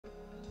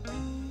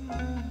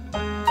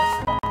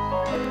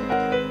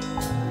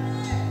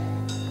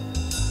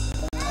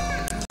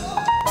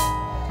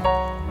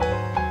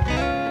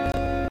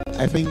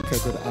I think I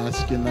could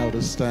ask you now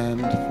to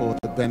stand for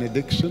the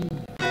benediction.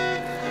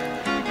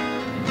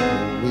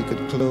 We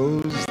could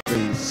close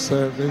the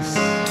service.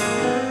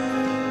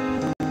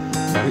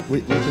 We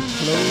could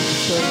close the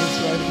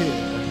service right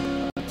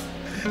here.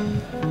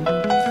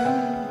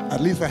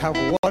 At least I have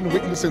one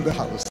witness in the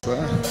house.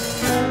 Huh?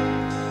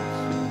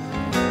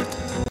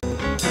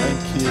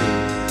 Thank you.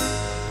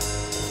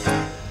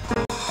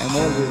 I'm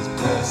always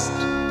blessed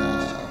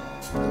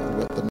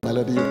with the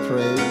melody of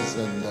praise,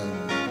 and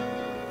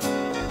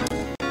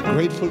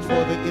grateful for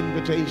the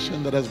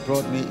invitation that has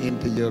brought me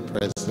into your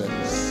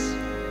presence.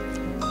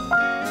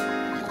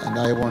 And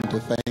I want to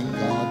thank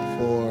God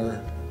for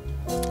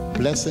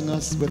blessing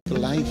us with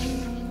life,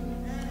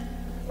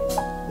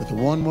 with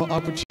one more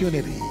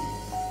opportunity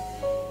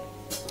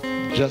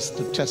just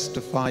to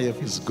testify of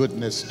his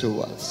goodness to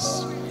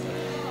us.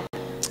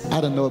 I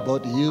don't know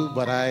about you,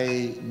 but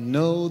I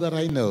know that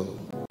I know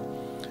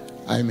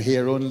I'm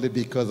here only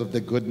because of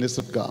the goodness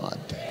of God.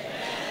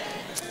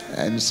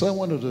 And so I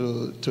wanted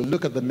to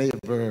look at the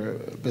neighbor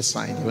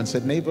beside you and say,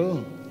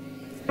 neighbor,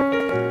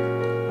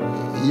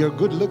 you're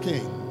good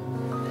looking,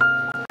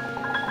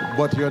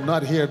 but you're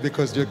not here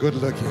because you're good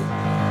looking.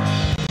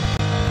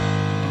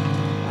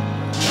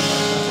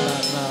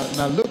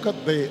 Now look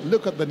at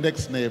the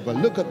next neighbor.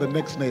 Look at the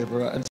next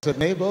neighbor and say,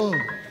 neighbor,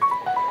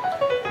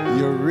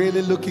 you're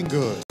really looking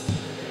good.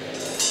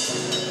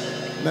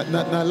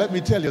 Now let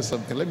me tell you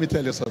something.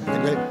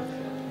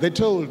 They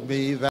told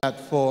me that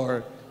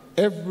for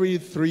every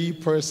 3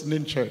 persons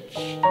in church,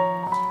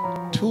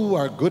 2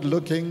 are good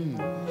looking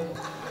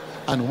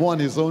and 1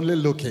 is only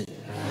looking.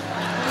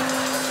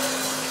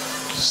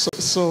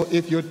 So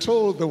if you're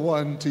told the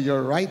one to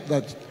your right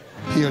that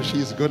he or she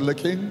is good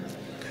looking,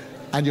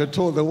 and you're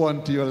told the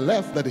one to your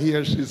left that he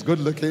or she is good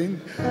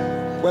looking,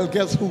 well,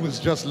 guess who is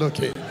just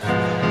looking?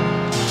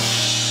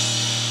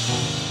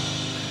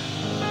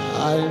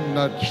 I'm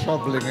not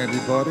troubling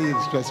anybody.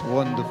 It's just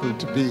wonderful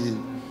to be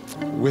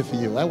with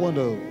you. I want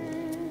to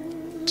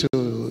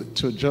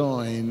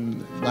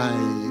join my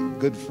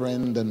good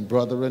friend and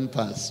brother and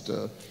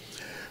pastor,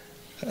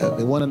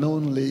 the one and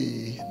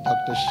only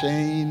Dr.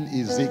 Shane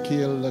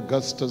Ezekiel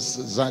Augustus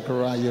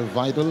Zachariah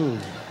Vidal.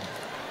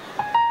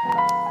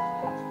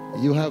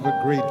 You have a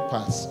great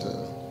pastor,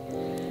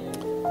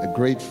 a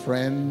great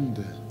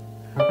friend,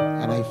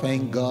 and I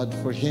thank God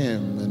for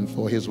him and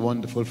for his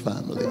wonderful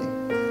family.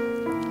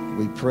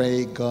 We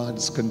pray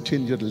God's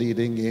continued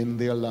leading in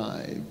their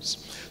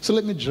lives. So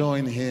let me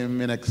join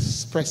him in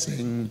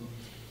expressing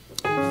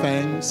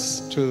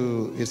thanks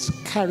to his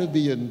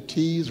Caribbean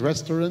Teas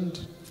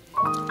restaurant.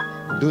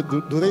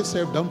 Do they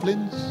serve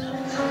dumplings?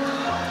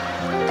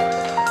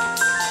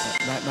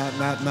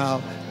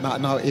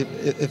 Now,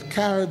 if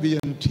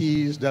Caribbean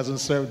Teas doesn't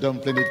serve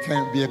dumpling, it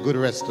can't be a good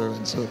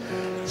restaurant.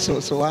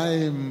 So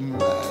I'm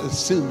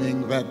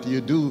assuming that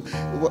you do.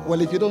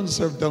 Well, if you don't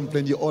serve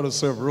dumpling, you ought to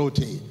serve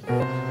roti.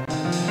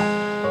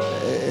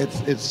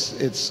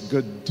 It's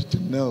good to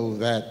know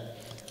that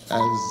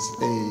as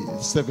a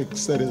civic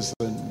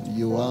citizen,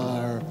 you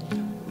are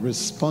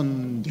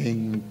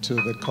responding to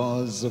the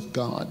cause of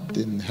God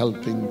in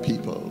helping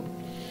people.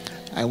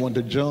 I want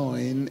to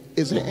join.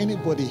 Is there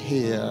anybody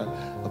here,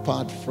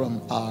 apart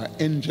from our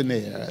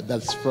engineer,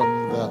 that's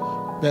from the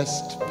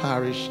best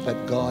parish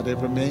that God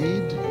ever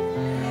made?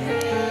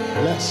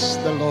 Bless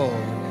the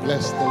Lord.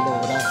 Bless the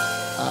Lord.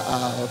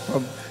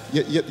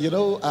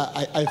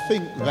 I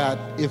think that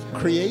if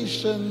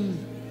creation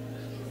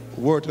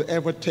were to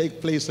ever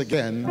take place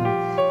again,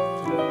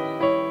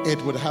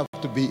 it would have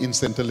to be in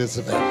St.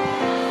 Elizabeth.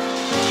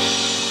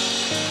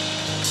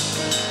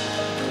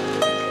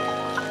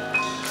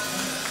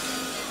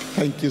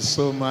 Thank you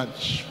so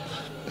much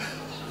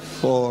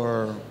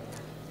for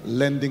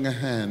lending a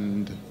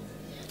hand,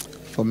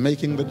 for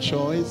making the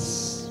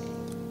choice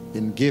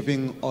in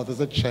giving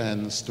others a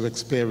chance to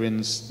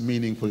experience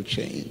meaningful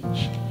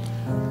change.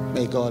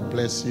 May God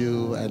bless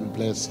you and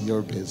bless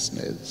your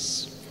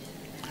business.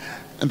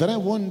 And then I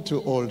want to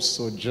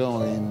also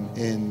join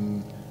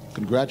in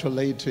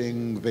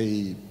congratulating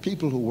the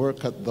people who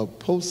work at the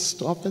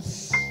post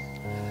office.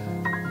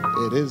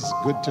 It is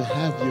good to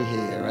have you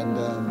here. And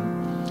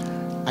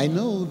I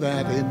know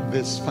that in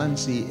this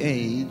fancy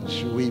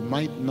age, we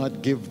might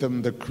not give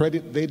them the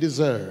credit they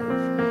deserve.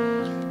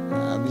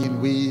 I mean,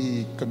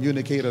 we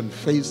communicate on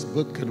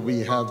Facebook and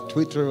we have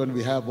Twitter and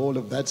we have all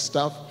of that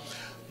stuff,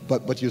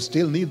 but you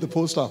still need the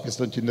post office,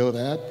 don't you know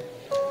that?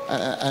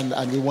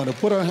 And we want to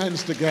put our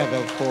hands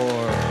together for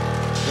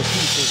the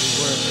people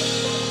who work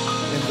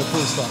in the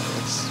post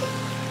office.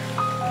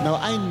 Now,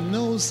 I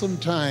know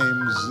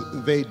sometimes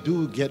they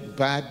do get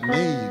bad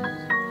names,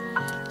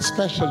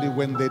 especially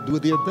when they do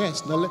their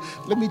best. Now,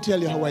 let me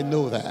tell you how I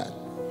know that.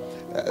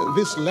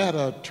 This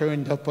letter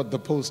turned up at the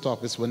post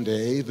office one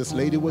day. This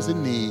lady was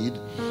in need,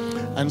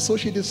 and so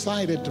she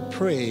decided to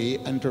pray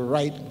and to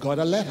write God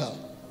a letter.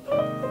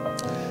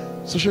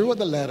 So she wrote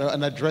the letter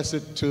and addressed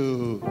it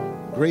to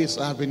Grace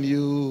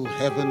Avenue,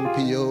 Heaven,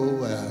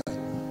 P.O.,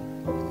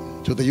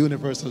 to the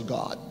Universal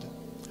God.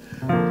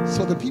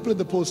 So the people in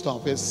the post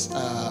office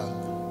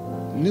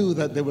knew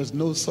that there was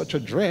no such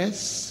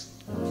address,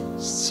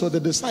 so they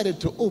decided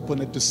to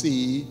open it to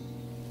see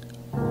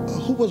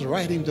who was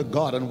writing to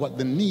God and what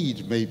the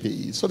need may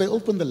be. So they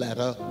opened the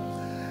letter,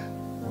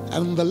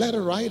 and the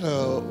letter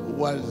writer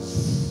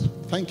was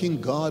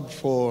thanking God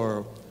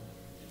for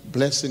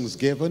blessings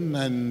given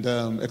and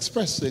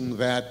expressing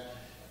that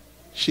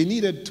she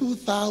needed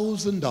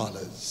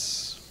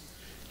 $2,000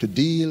 to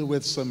deal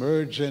with some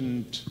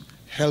urgent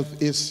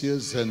health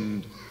issues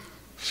and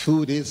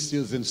food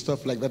issues and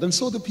stuff like that. And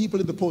so the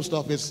people in the post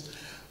office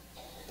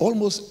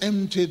almost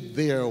emptied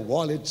their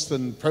wallets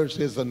and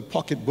purses and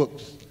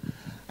pocketbooks,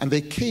 and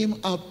they came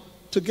up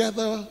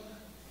together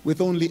with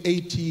only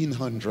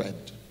 $1,800.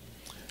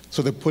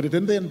 So they put it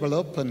in the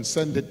envelope and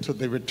sent it to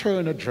the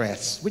return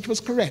address, which was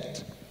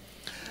correct.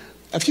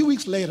 A few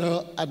weeks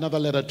later, another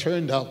letter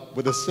turned up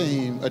with the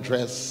same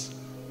address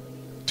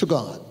to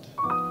God.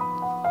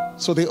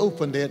 So they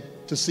opened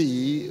it to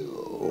see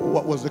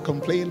what was the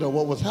complaint or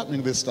what was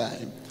happening this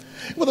time.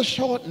 With a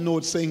short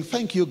note saying,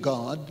 "Thank you,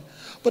 God,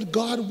 but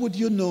God, would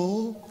you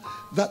know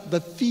that the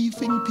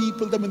thieving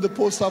people them in the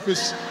post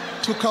office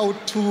took out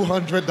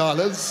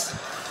 $200?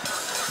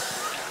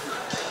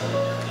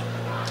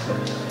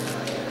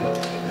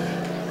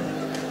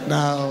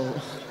 Now,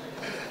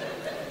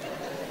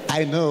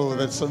 I know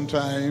that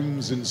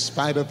sometimes, in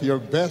spite of your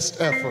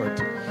best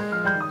effort,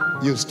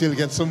 you still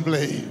get some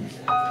blame.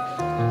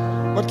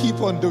 But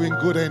keep on doing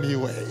good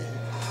anyway.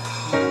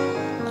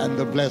 And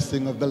the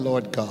blessing of the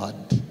Lord God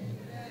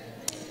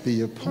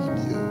be upon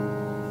you.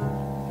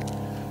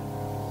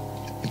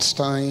 It's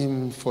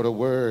time for a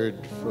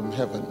word from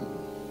heaven.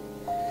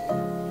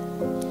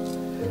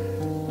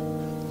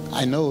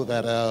 I know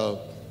that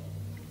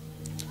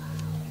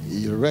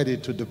you're ready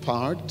to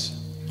depart,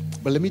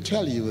 but let me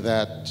tell you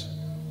that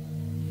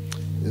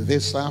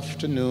this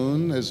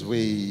afternoon, as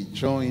we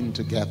join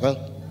together,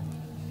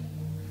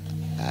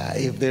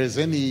 if there's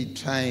any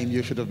time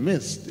you should have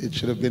missed, it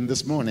should have been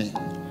this morning.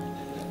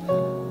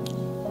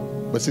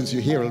 But since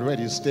you're here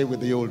already, stay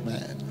with the old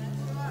man.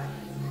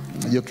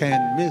 You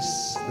can't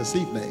miss this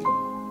evening.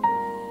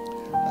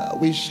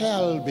 We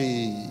shall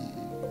be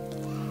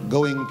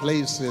going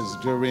places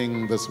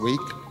during this week.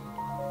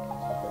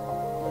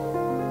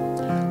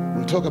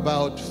 We'll talk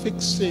about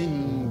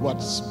fixing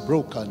what's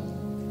broken.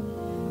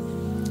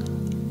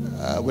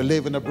 We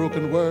live in a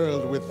broken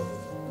world with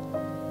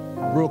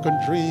broken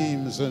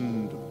dreams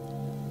and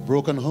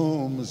broken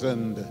homes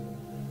and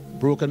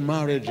broken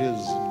marriages,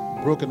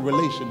 broken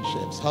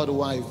relationships. How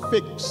do I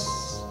fix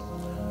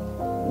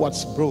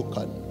what's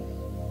broken?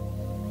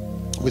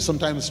 We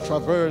sometimes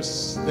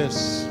traverse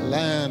this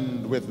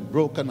land with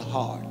broken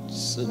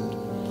hearts,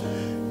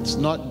 and it's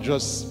not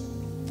just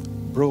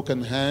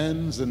broken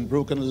hands and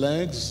broken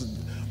legs.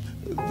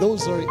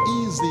 Those are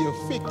easier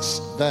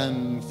fixed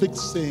than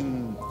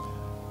fixing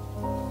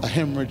a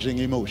hemorrhaging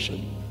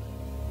emotion.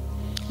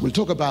 We'll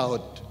talk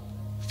about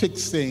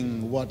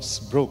fixing what's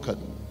broken.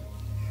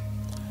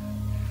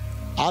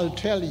 I'll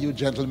tell you,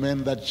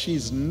 gentlemen, that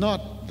she's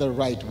not the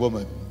right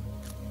woman.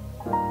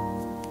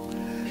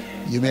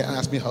 You may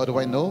ask me, how do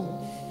I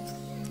know?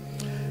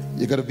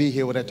 You got to be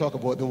here when I talk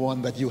about the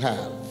one that you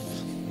have.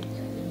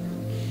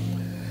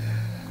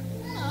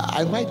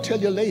 I might tell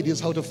you ladies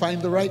how to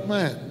find the right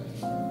man.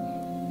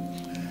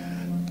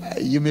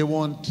 You may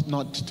want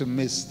not to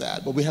miss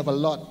that, but we have a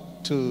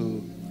lot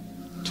to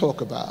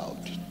talk about.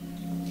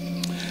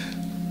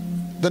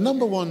 The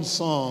number one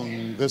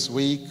song this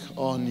week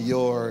on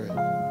your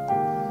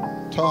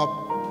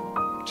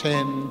top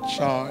 10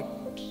 chart,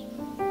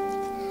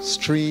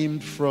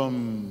 streamed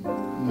from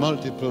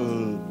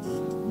multiple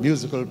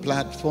musical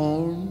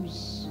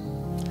platforms,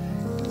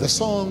 the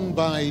song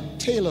by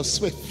Taylor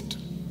Swift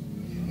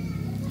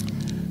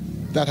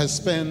that has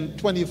spent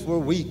 24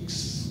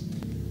 weeks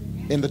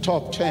in the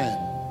top 10,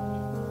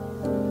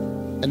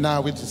 and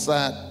now it is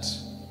at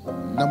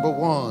number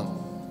one.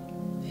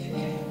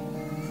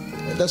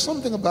 There's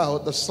something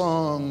about the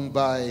song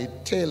by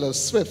Taylor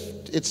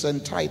Swift. It's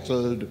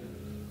entitled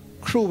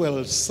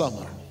Cruel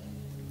Summer.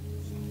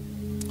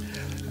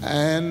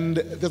 And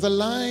there's a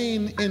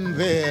line in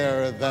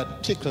there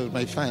that tickled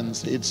my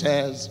fancy. It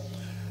says,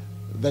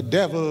 "The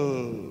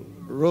devil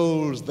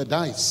rolls the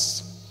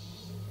dice,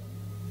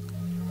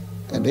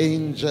 and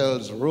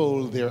angels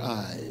roll their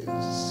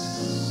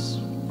eyes."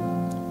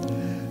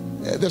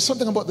 There's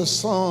something about the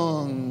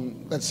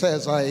song that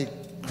says, "I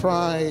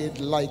cried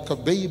like a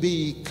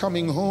baby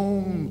coming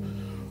home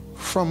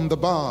from the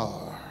bar.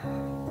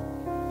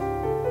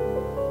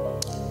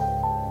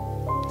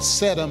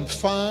 Said I'm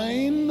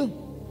fine,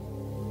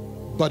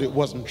 but it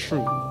wasn't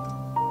true.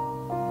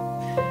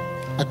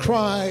 I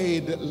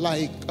cried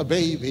like a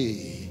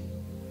baby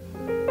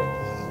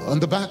on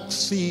the back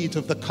seat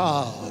of the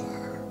car.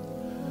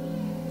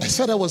 I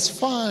said I was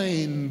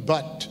fine,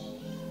 but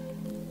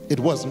it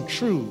wasn't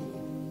true."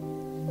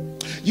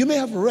 You may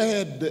have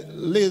read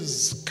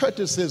Liz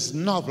Curtis's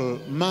novel,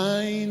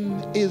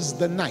 Mine is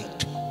the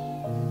Night.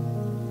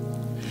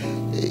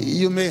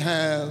 You may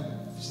have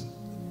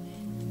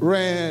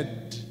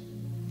read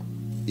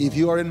If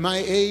you are in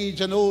my age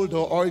and older,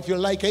 or if you're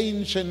like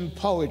ancient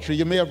poetry,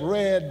 you may have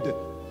read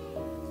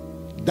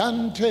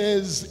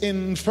Dante's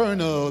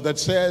Inferno that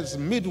says,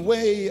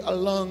 midway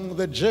along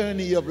the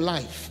journey of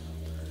life,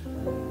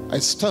 I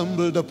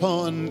stumbled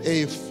upon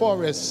a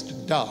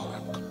forest dark.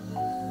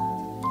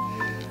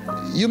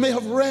 You may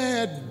have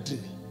read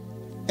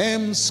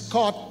M.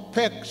 Scott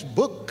Peck's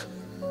book,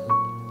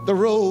 The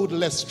Road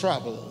Less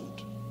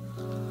Traveled.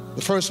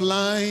 The first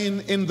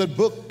line in the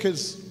book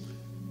is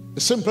a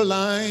simple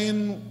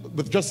line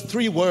with just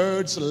 3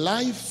 words: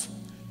 life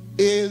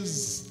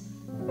is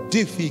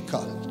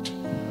difficult.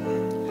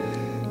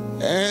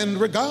 And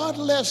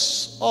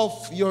regardless of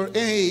your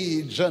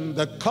age and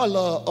the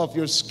color of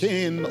your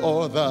skin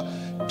or the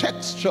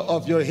texture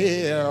of your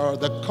hair or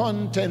the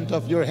content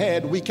of your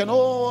head, we can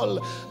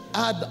all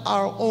add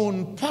our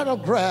own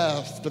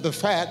paragraph to the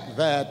fact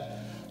that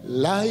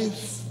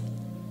life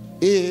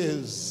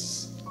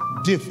is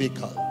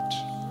difficult.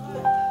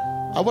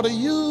 I want to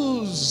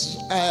use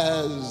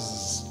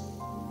as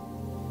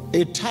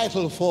a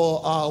title for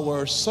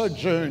our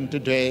sojourn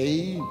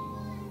today,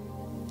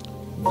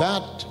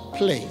 that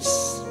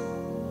place.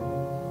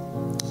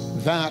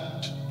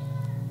 That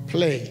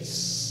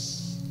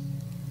place.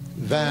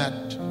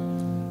 That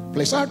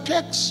place. Our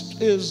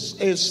text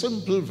is a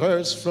simple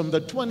verse from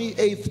the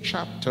 28th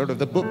chapter of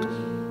the book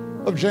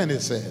of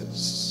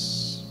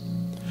Genesis.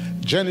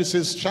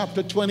 Genesis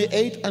chapter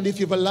 28, and if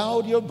you've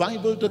allowed your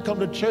Bible to come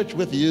to church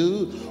with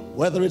you,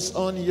 whether it's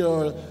on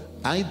your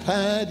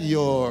iPad,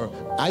 your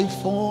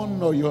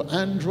iPhone, or your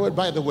Android,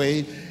 by the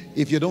way,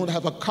 if you don't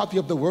have a copy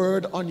of the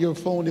Word on your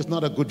phone, it's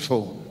not a good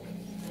phone.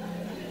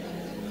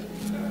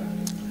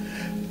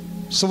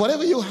 So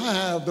whatever you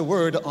have the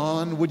Word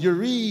on, would you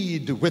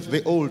read with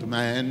the old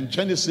man,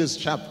 Genesis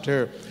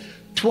chapter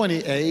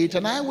 28,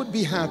 and I would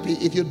be happy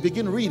if you'd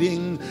begin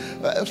reading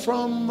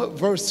from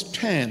verse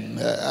 10.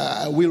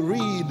 We'll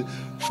read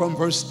from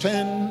verse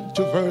 10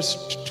 to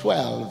verse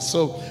 12.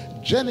 So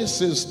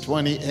Genesis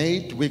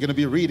 28, we're going to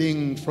be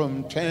reading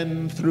from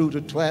 10 through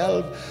to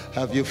 12.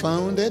 Have you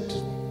found it?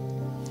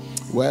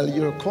 Well,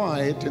 you're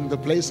quiet in the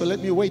place, so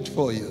let me wait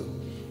for you.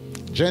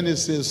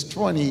 Genesis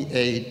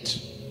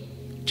 28,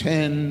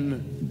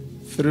 10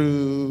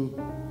 through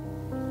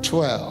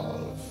 12.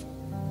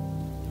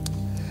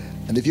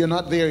 And if you're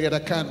not there yet, I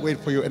can't wait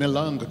for you any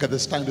longer, because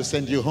it's time to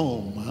send you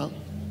home. Huh?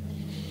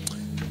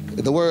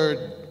 The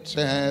word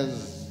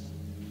says,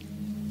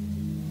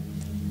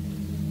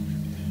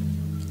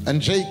 and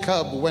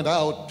Jacob went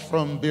out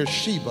from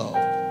Beersheba,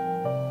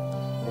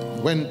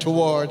 went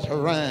toward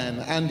Haran,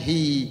 and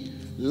he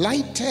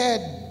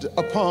lighted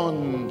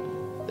upon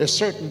a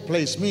certain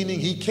place, meaning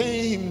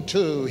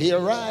he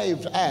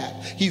arrived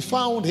at, he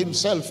found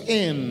himself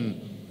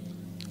in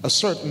a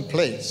certain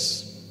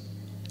place,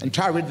 and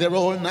tarried there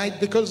all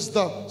night because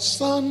the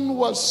sun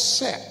was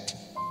set.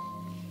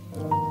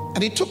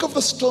 And he took of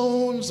the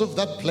stones of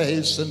that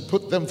place and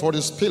put them for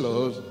his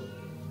pillows,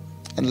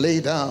 and lay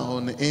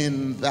down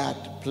in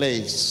that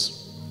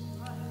place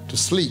to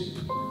sleep.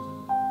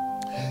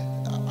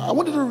 I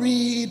wanted to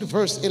read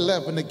verse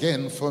 11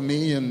 again for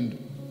me, and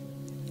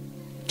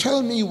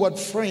tell me what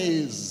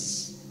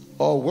phrase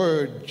or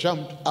word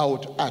jumped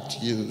out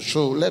at you.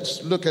 So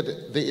let's look at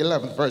the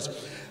 11th verse.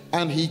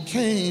 And he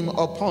came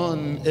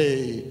upon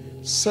a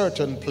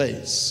certain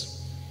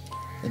place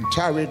and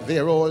tarried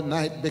there all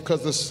night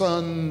because the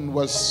sun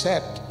was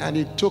set, and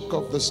he took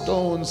of the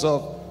stones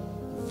of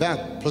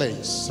that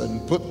place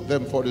and put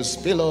them for his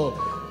pillow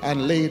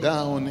and lay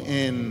down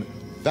in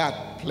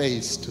that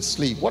place to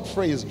sleep. What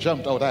phrase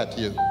jumped out at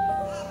you?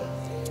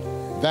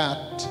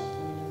 That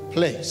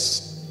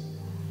place.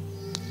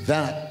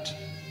 That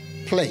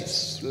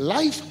place.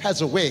 Life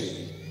has a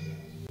way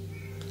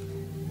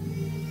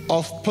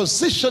of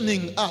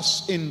positioning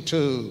us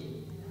into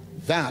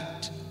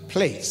that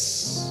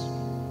place.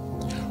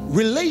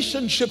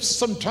 Relationships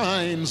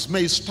sometimes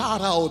may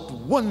start out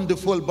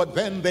wonderful, but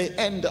then they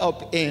end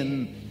up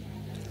in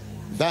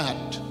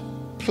that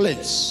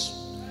place.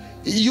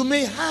 You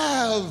may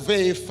have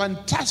a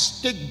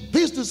fantastic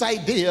business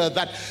idea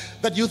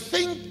that you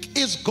think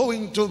is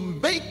going to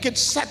make it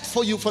set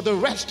for you for the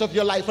rest of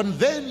your life, and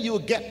then you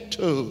get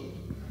to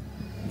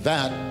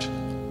that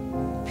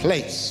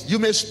place. You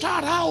may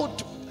start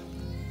out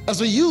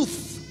as a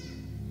youth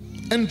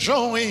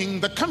enjoying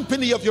the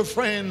company of your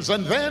friends,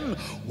 and then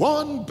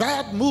one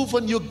bad move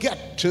and you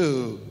get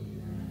to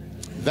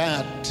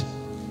that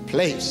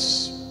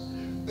place.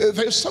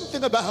 There's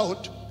something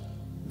about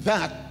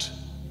that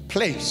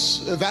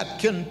place that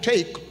can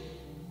take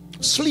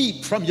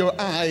sleep from your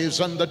eyes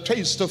and the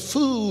taste of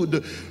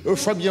food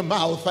from your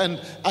mouth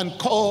and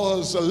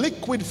cause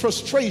liquid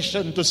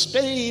frustration to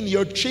stain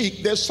your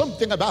cheek. There's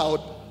something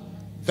about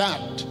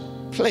that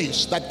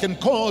place that can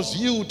cause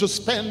you to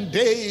spend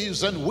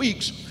days and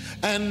weeks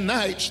and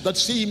nights that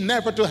seem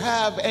never to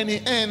have any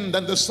end,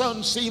 and the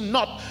sun seem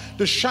not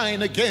to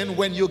shine again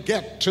when you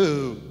get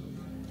to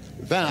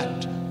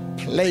that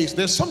place.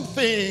 There's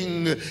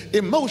something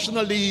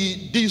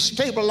emotionally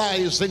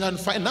destabilizing and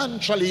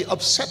financially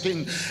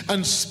upsetting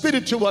and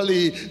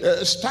spiritually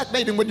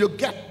stagnating when you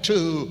get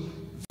to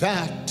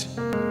that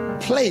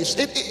place.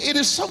 It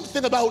is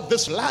something about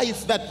this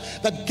life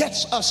that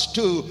gets us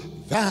to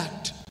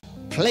that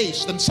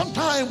place. And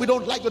sometimes we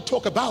don't like to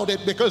talk about it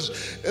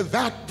because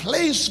that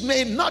place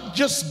may not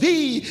just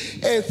be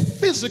a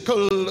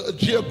physical,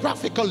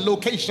 geographical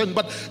location,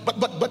 but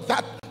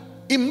that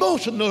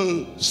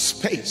emotional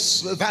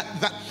space,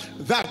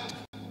 that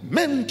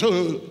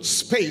mental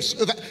space,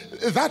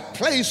 that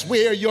place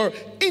where your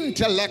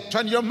intellect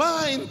and your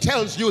mind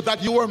tells you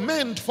that you are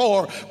meant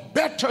for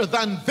better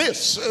than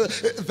this,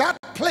 that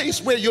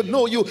place where you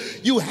know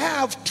you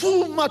have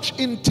too much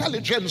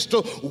intelligence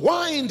to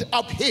wind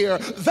up here,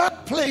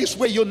 that place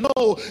where you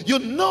know you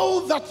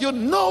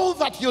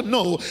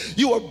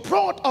were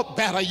brought up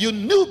better, you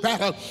knew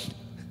better,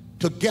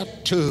 to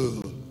get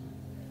to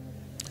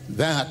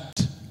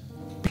that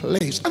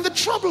place. And the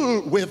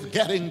trouble with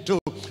getting to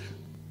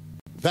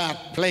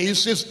that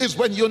place is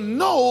when you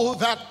know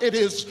that it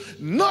is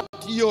not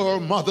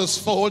your mother's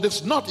fault,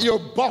 it's not your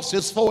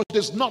boss's fault,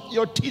 it's not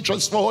your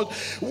teacher's fault,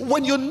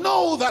 when you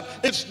know that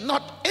it's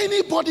not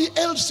anybody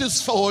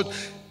else's fault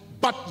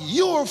but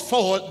your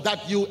fault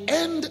that you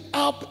end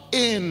up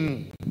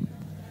in.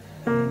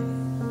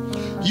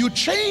 You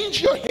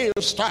change your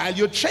hairstyle,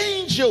 you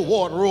change your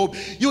wardrobe,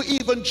 you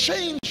even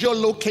change your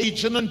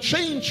location and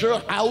change your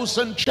house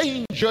and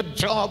change your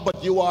job,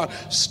 but you are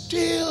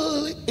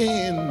still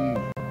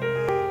in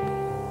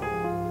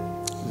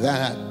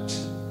that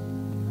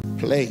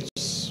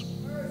place.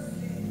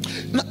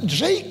 Now,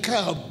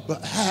 Jacob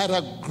had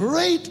a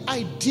great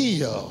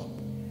idea.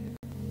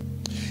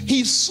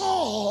 He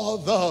saw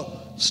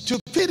the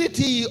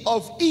stupidity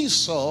of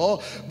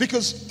Esau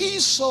because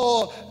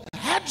Esau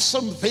had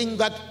something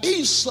that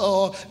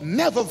Esau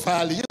never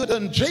valued,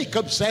 and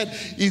Jacob said,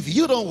 if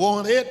you don't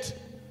want it,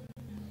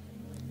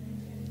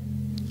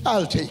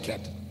 I'll take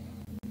it.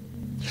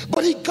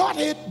 But he got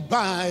it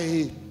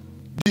by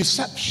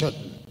deception.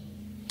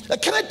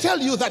 Can I tell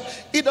you that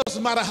it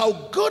doesn't matter how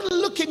good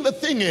looking the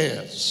thing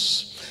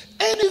is,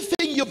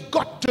 anything you've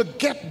got to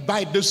get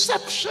by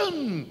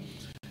deception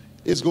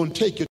is going to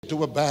take you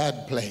to a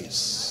bad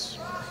place.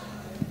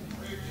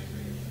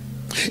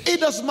 It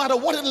doesn't matter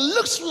what it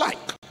looks like.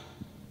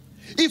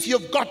 If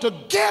you've got to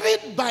get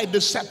it by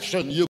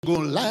deception, you're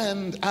going to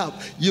land up,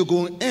 you're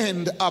going to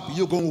end up,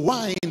 you're going to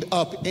wind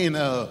up in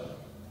a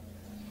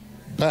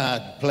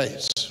bad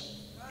place.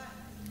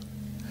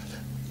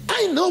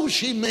 I know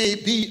she may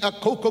be a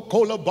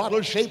Coca-Cola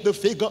bottle shaped the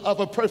figure of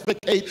a perfect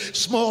 8,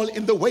 small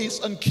in the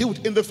waist and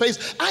cute in the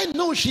face. I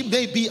know she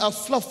may be a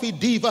fluffy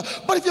diva,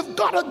 but if you've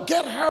got to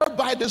get her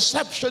by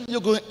deception,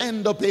 you're going to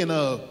end up in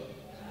a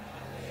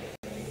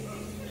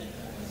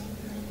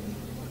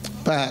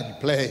bad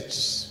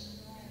place.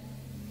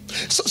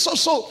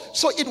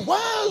 So it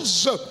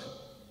was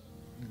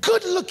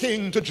good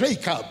looking to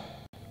Jacob.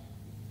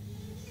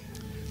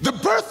 The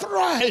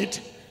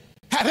birthright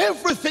had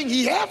everything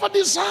he ever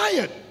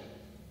desired.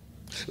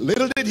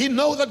 Little did he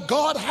know that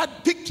God had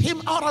picked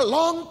him out a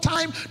long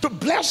time to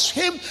bless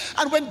him.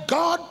 And when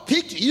God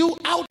picked you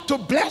out to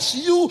bless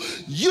you,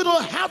 you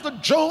don't have to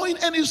join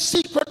any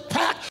secret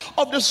pack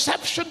of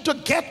deception to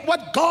get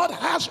what God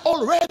has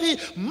already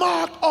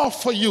marked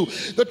off for you.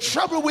 The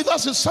trouble with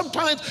us is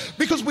sometimes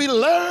because we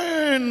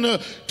learn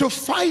to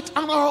fight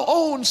on our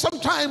own,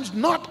 sometimes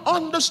not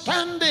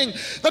understanding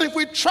that if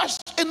we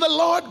trust in the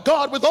Lord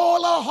God with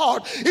all our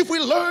heart, if we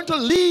learn to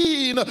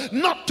lean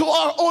not to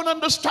our own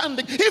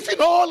understanding, if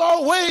in all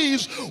our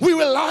ways we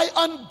rely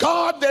on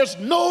God, there's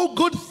no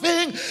good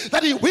thing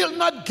that he will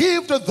not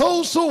give to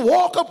those who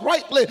walk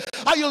uprightly.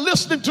 Are you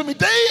listening to me?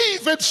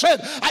 David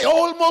said, I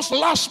almost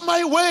lost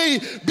my way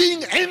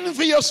being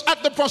envious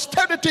at the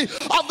prosperity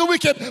of the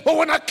wicked, but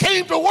when I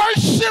came to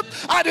worship,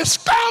 I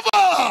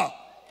discovered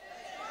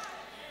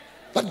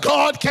that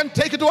God can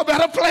take it to a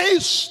better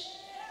place.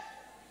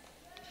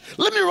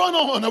 Let me run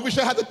on. I wish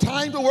I had the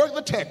time to work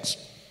the text.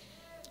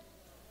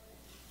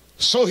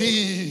 So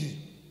he,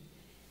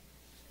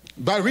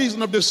 by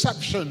reason of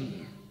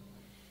deception,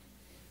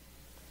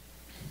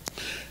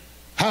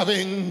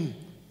 having,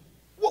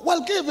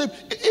 well, give him,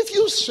 if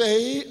you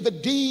say the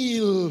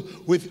deal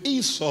with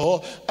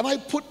Esau, and I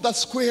put that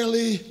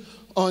squarely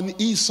on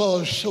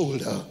Esau's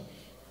shoulder,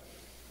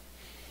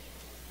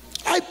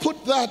 I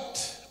put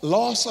that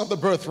loss of the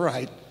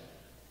birthright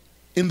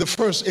in the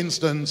first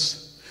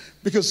instance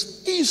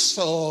because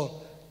Esau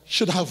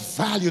should have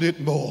valued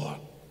it more.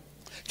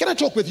 Can I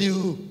talk with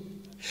you?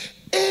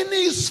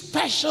 Any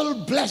special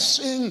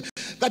blessing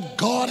that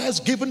God has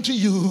given to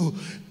you,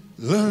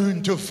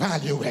 learn to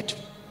value it.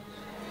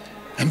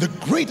 And the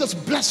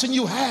greatest blessing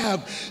you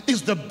have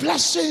is the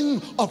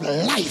blessing of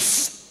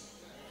life.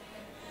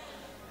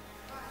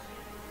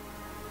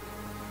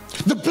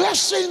 The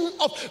blessing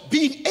of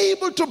being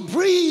able to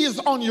breathe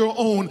on your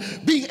own,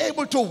 being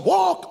able to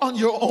walk on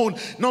your own.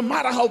 No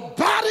matter how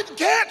bad it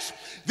gets,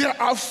 there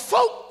are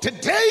folk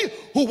today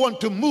who want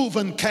to move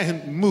and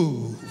can't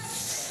move.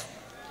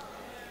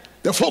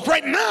 The folk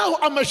right now,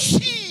 a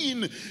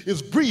machine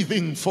is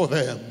breathing for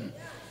them.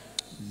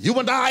 You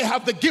and I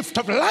have the gift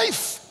of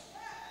life.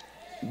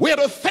 We're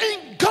to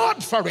thank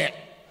God for it.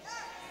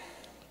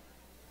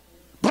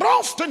 But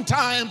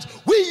oftentimes,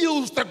 we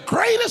use the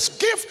greatest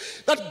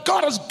gift that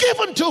God has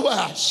given to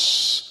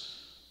us,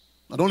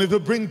 not only to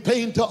bring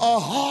pain to our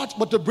hearts,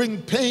 but to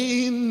bring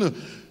pain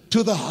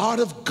to the heart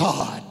of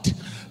God.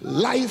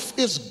 Life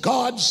is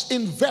God's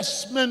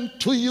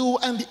investment to you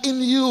and in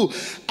you,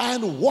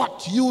 and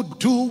what you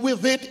do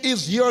with it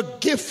is your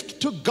gift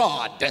to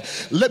God.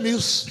 Let me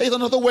say it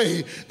another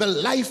way. The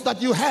life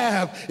that you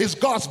have is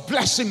God's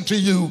blessing to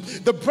you.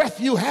 The breath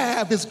you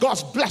have is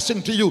God's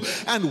blessing to you,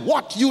 and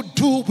what you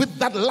do with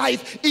that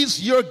life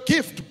is your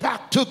gift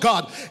back to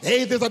God.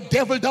 Hey, there's a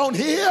devil down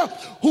here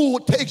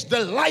who takes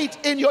delight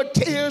in your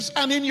tears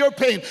and in your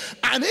pain.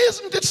 And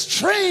isn't it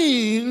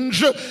strange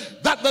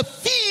that the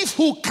thief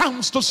who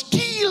comes to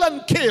steal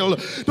and kill,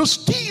 to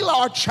steal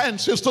our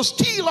chances, to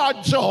steal our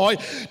joy,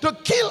 to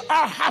kill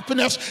our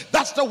happiness,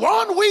 that's the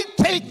one we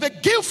take the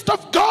gift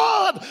of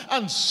God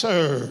and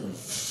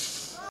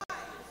serve.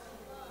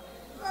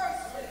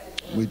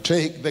 We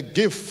take the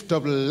gift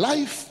of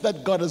life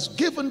that God has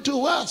given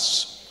to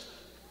us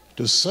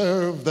to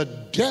serve the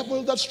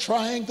devil that's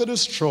trying to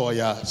destroy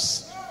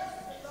us.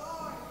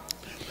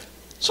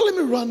 So let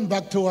me run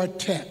back to our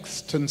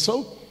text. And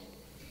so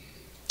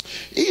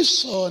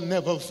Esau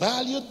never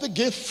valued the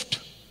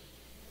gift.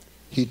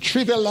 He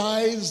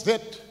trivialized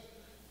it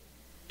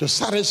to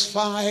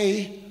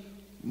satisfy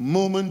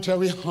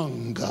momentary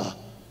hunger.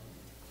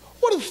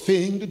 What a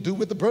thing to do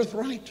with the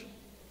birthright.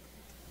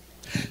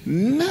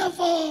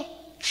 Never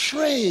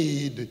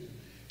trade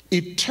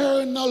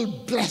eternal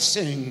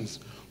blessings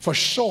for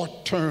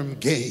short-term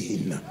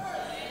gain.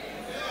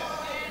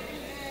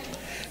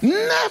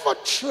 Never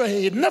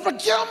trade, never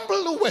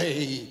gamble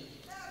away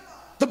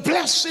the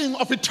blessing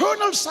of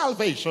eternal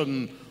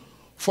salvation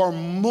for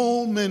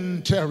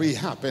momentary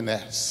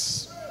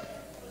happiness.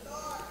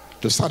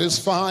 To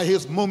satisfy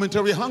his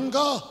momentary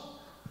hunger,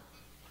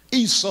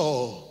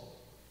 Esau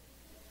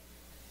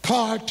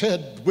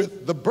parted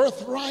with the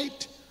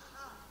birthright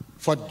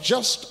for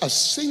just a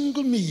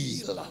single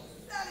meal.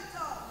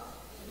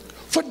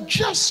 For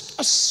just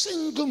a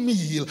single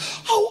meal.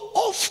 How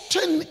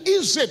often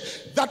is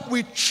it that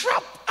we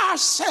trap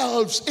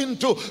ourselves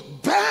into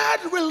bad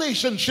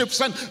relationships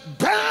and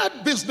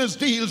bad business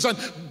deals and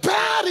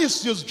bad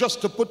issues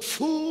just to put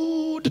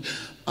food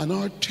on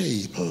our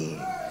table?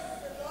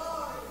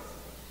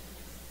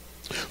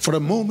 For a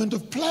moment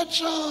of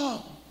pleasure,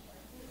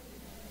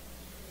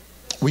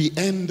 we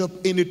end up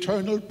in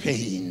eternal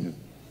pain.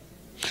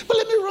 But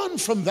let me run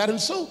from that.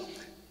 And so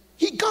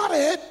he got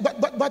it,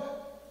 but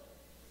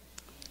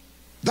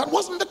that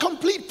wasn't the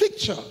complete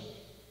picture.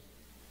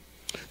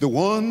 The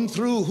one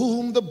through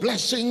whom the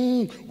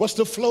blessing was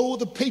to flow,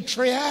 the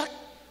patriarch,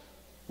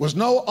 was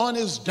now on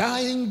his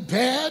dying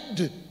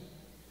bed.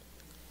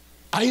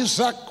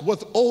 Isaac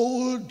was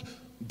old,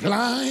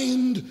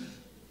 blind,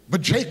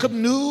 but Jacob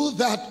knew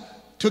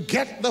that to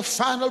get the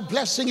final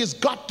blessing, he's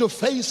got to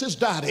face his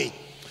daddy.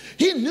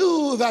 He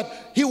knew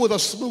that he was a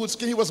smooth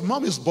skin, he was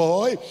mommy's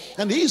boy,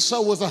 and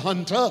Esau was a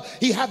hunter.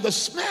 He had the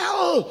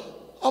smell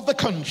of the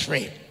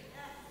country.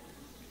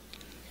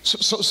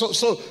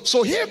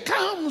 So here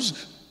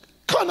comes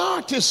con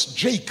artist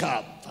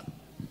Jacob,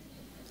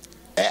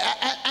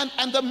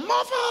 and the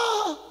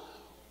mother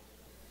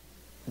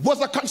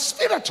was a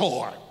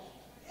conspirator.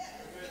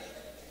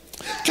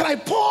 Can I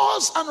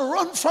pause and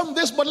run from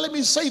this? But let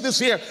me say this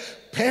here.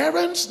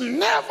 Parents,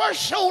 never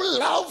show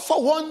love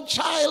for one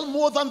child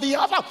more than the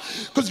other,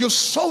 because you're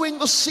sowing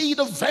the seed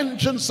of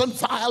vengeance and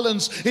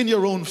violence in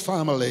your own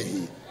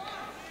family.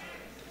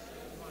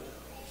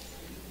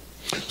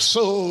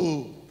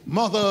 So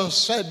mother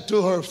said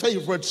to her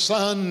favorite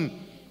son,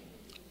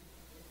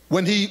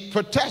 when he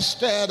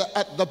protested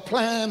at the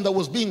plan that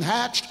was being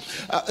hatched,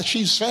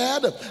 she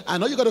said, I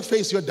know you're going to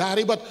face your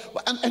daddy,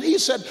 and he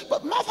said,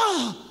 but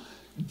mother,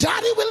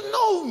 daddy will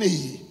know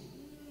me.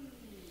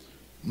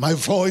 My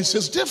voice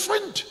is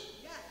different.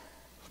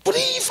 But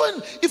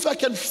even if I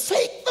can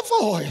fake the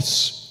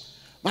voice,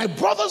 my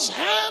brother's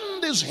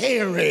hand is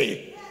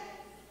hairy.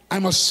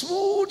 I'm a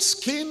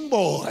smooth-skinned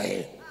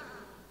boy.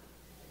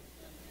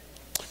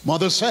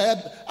 Mother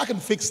said, I can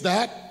fix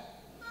that.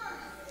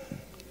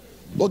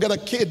 We'll get a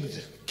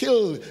kid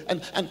killed.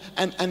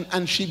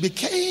 And she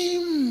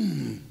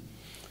became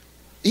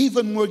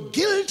even more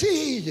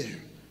guilty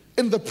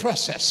in the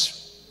process.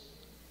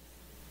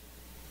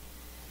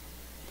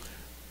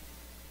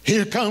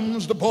 Here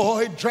comes the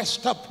boy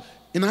dressed up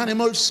in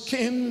animal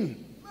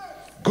skin,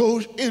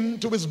 goes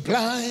into his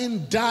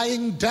blind,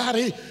 dying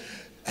daddy,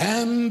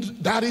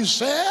 and daddy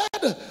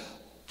said,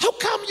 how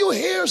come you're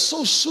here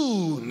so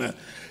soon?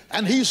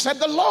 And he said,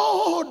 the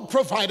Lord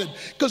provided,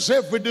 because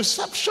every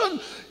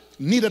deception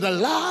needed a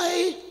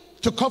lie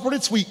to cover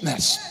its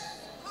weakness.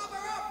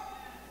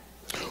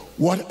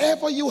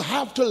 Whatever you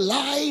have to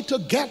lie to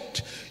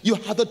get, you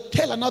have to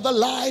tell another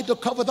lie to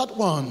cover that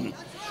one.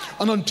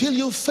 And until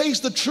you face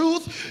the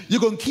truth,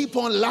 you're going to keep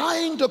on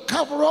lying to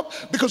cover up,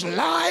 because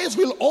lies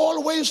will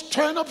always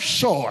turn up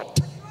short.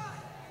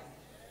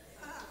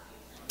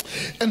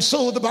 And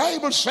so the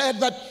Bible said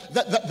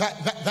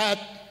that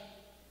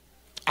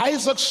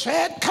Isaac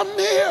said, "Come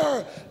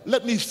near,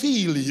 let me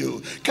feel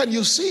you." Can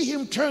you see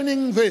him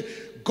turning the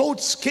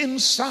goatskin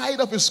side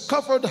of his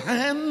covered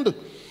hand?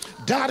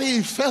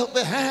 Daddy felt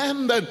the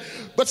hand,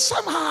 but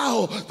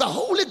somehow the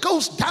Holy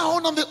Ghost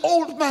down on the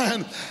old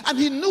man, and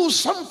he knew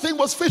something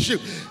was fishy.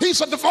 He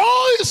said, "The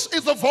voice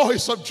is the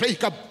voice of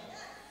Jacob.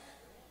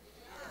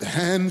 The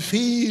hand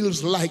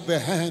feels like the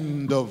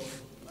hand of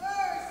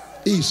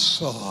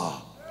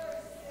Esau.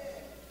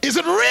 Is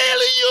it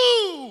really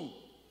you?"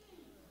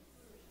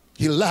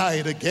 He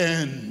lied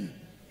again.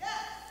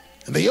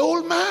 And the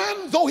old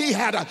man, though he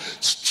had a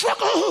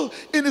struggle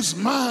in his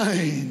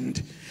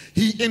mind,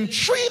 he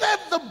entreated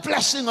the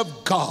blessing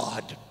of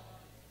God.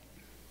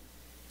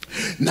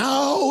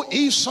 Now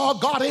Esau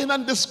got in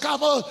and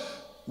discovered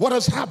what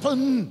has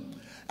happened.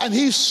 And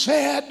he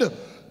said,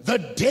 "The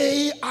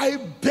day I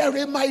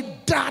bury my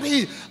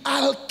daddy,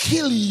 I'll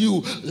kill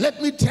you."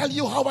 Let me tell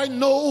you how I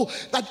know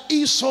that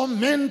Esau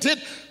meant it.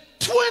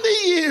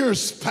 20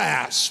 years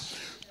passed.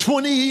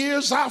 20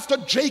 years after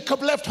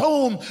Jacob left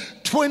home,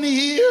 20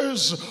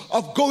 years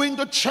of going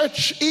to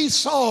church,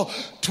 Esau,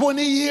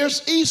 20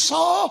 years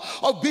Esau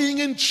of being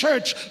in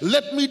church.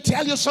 Let me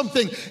tell you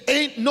something,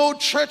 ain't no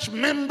church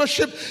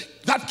membership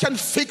that can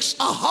fix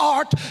a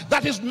heart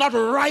that is not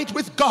right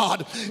with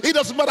God. It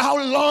doesn't matter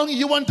how long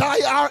you and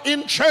I are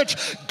in church.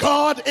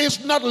 God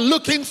is not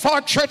looking for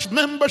church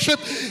membership.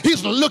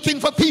 He's looking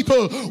for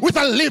people with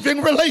a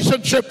living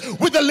relationship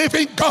with the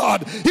living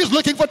God. He's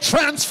looking for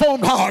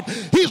transformed heart.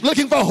 He's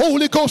looking for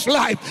Holy Ghost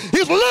life.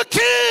 He's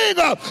looking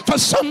for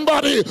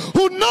somebody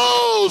who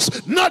knows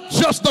not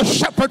just the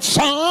shepherd's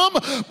psalm,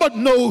 but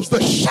knows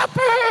the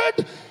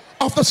shepherd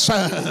of the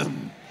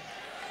psalm.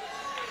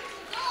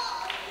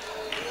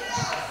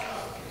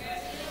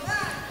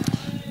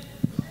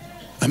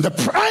 And the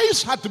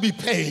price had to be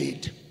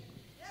paid.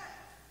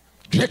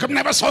 Jacob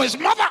never saw his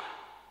mother.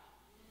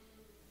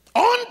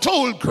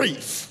 Untold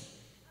grief.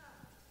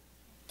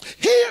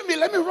 Hear me,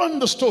 let me run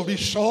the story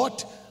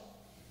short.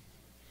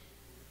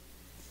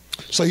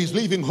 So he's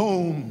leaving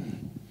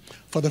home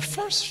for the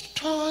first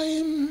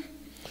time,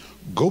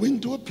 going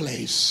to a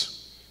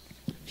place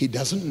he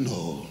doesn't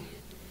know.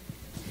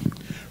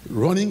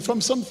 Running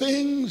from some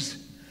things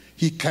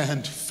he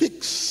can't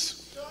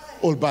fix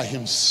all by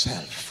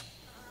himself.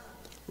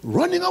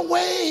 Running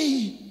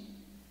away.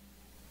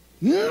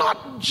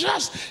 Not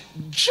just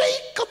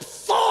Jacob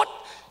thought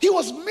he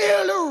was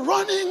merely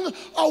running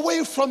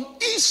away from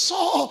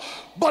Esau,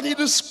 but he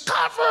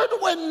discovered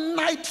when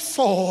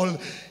nightfall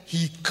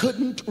he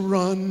couldn't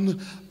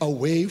run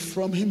away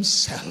from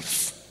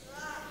himself.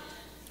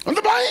 And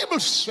the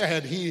Bible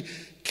said he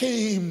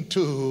came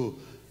to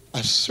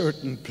a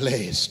certain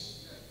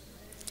place,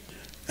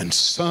 and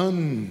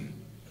sun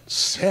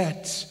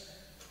set,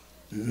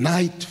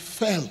 night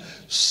fell.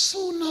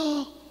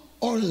 Sooner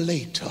or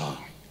later,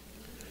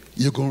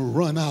 you're going to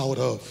run out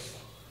of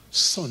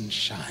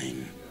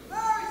sunshine.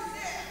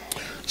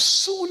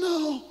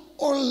 Sooner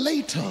or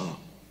later,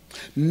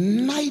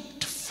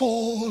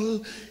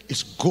 nightfall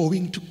is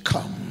going to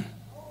come.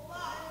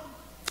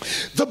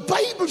 The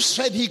Bible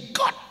said he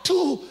got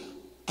to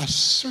a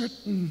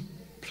certain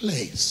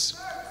place.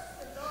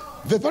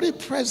 The very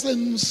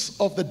presence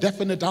of the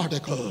definite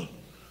article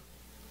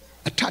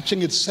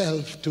attaching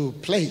itself to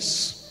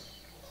place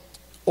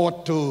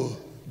ought to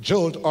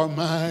jolt our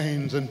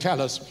minds and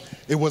tell us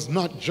it was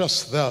not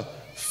just the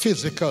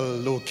physical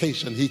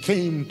location. He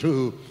came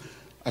to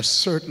a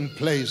certain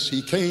place.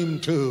 He came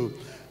to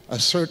a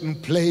certain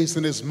place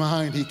in his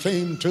mind. He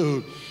came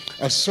to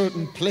a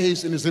certain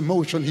place in his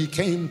emotion. He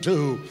came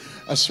to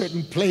a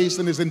certain place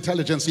in his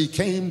intelligence. He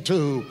came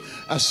to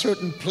a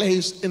certain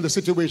place in the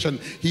situation.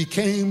 He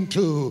came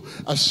to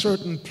a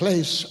certain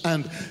place,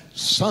 and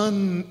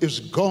sun is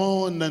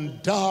gone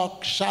and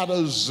dark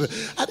shadows.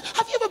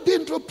 Have you ever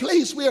been to a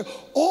place where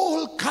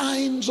all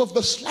kinds of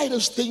the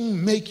slightest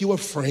thing make you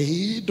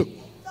afraid?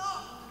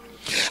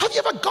 Have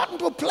you ever gotten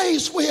to a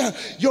place where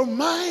your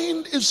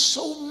mind is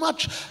so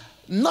much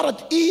not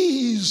at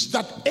ease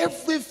that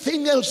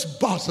everything else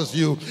bothers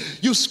you?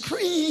 You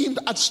screamed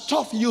at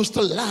stuff you used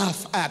to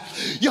laugh at.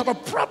 You have a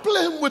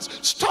problem with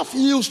stuff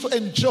you used to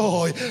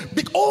enjoy,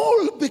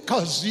 all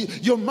because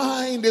your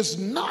mind is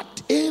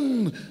not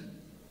in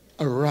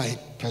a right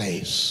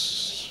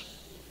place.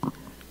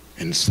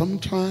 And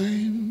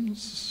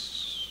sometimes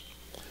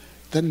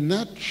the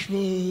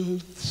natural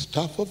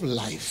stuff of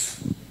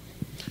life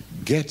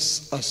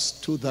gets us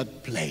to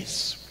that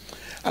place.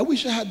 I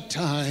wish I had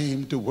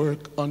time to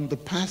work on the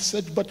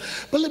passage, but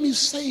let me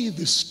say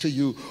this to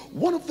you.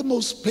 One of the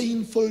most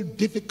painful,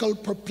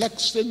 difficult,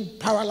 perplexing,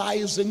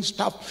 paralyzing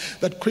stuff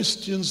that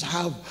Christians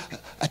have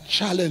a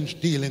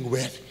challenge dealing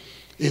with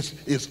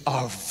is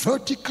our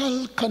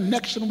vertical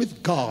connection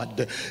with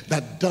God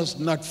that does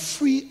not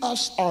free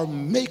us or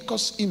make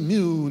us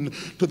immune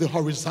to the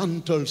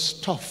horizontal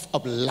stuff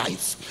of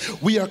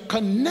life. We are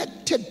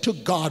connected to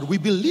God. We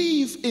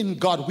believe in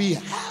God. We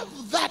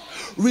have that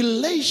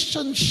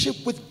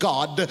relationship with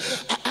God.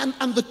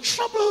 And the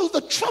trouble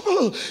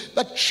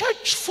that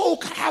church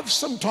folk have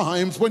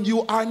sometimes when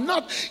you are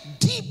not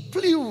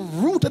deeply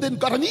rooted in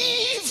God, and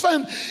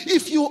even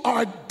if you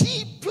are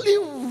deeply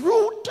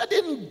rooted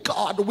in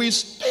God, we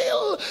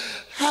still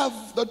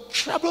have the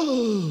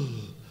trouble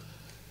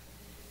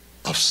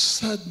of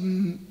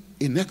sudden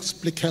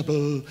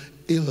inexplicable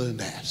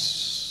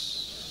illness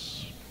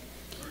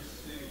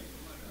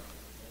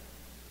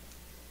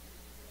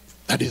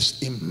that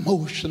is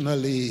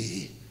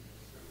emotionally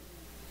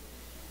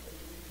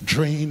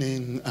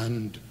draining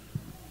and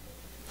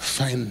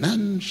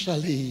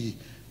financially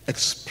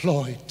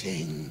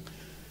exploiting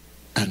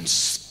and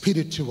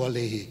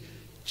spiritually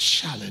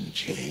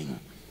challenging.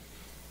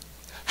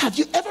 Have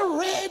you ever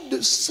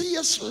read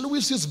C.S.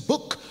 Lewis's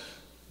book,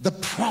 The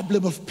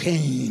Problem of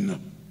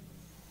Pain?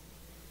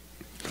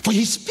 For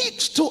he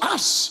speaks to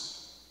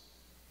us,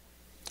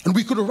 and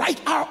we could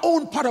write our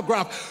own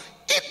paragraph.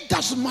 It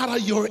doesn't matter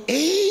your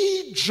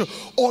age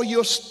or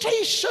your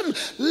station.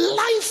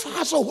 Life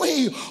has a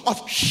way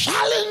of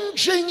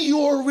challenging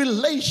your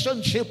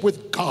relationship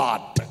with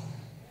God.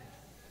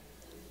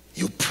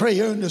 You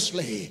pray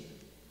earnestly,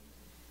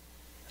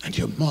 and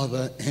your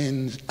mother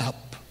ends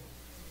up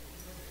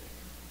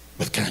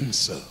with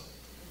cancer.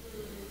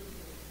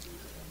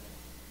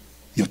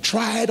 You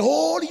tried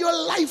all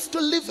your life to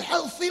live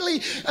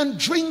healthily and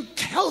drink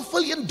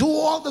healthily and do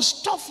all the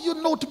stuff you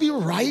know to be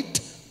right,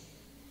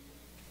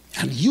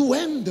 and you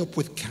end up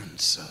with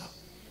cancer.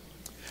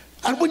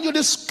 And when you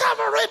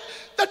discover it,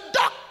 the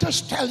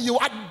doctors tell you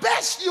at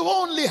best you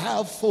only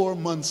have 4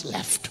 months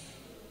left.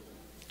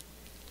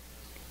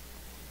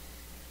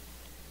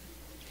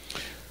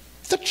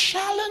 The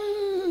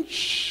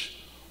challenge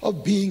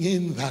of being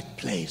in that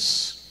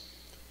place.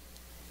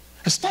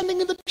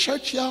 Standing in the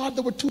churchyard,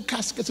 there were 2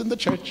 caskets in the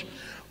church.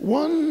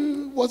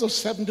 One was a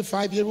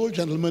 75-year-old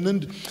gentleman,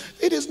 and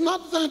it is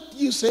not that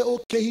you say,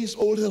 okay, he's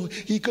old,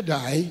 he could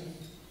die.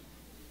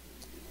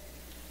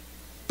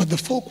 But the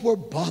folk were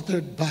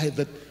bothered by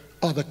the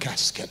other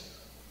casket.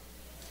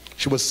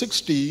 She was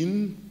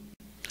 16.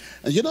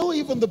 And you know,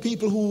 even the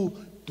people who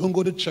don't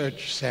go to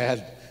church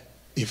said,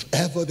 if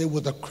ever there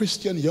was a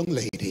Christian young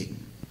lady,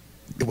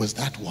 it was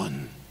that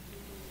one.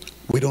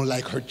 We don't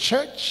like her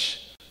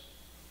church.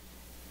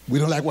 We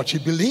don't like what she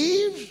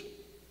believes.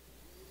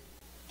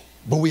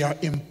 But we are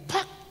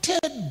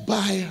impacted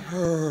by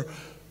her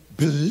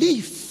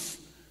belief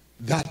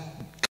that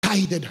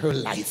guided her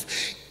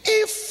life.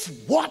 If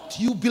what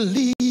you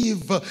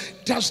believe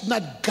does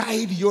not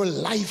guide your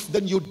life,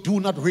 then you do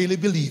not really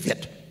believe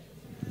it.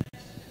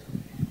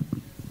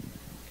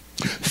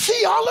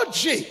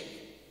 Theology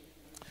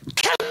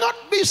cannot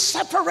be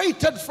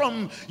separated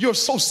from your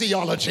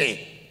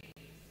sociology.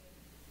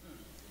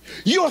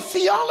 Your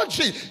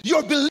theology,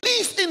 your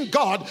belief in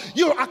God,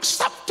 your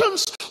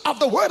acceptance of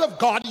the Word of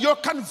God, your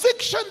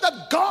conviction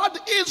that God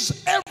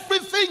is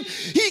everything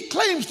He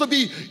claims to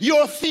be,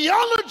 your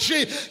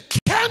theology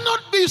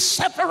cannot be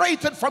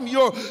separated from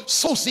your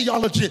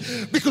sociology,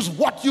 because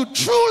what you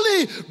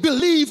truly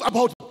believe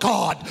about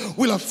God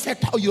will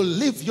affect how you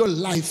live your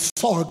life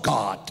for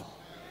God.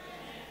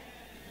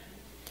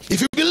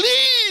 If you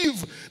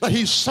believe that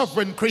He's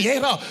sovereign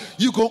creator,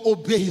 you go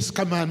obey His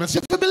commandments.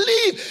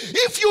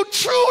 If you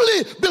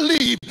truly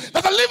believe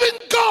that the living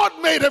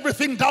God made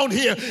everything down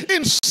here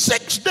in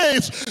 6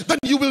 days, then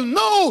you will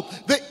know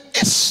the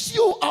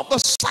issue of the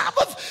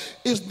Sabbath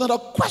is not a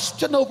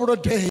question over a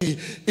day.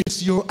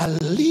 It's your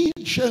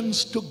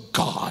allegiance to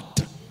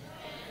God.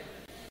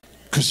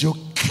 Because you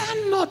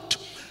cannot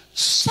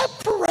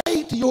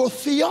separate your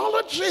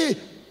theology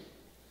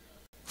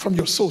from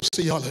your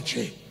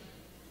sociology.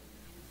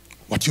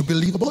 What you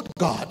believe about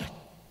God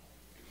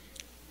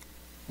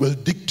will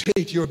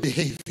dictate your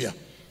behavior.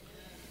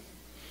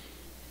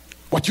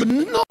 What you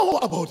know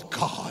about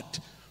God,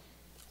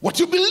 what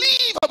you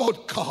believe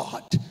about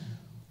God,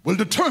 will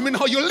determine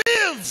how you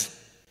live.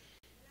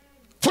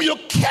 For you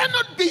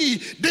cannot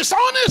be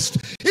dishonest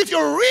if you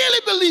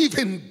really believe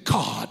in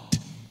God.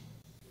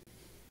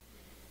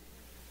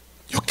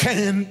 You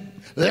can't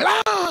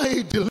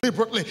lie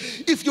deliberately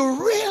if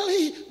you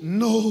really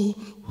know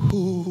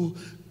who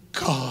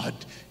God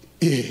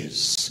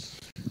is.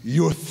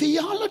 Your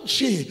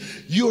theology,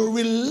 your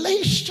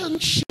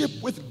relationship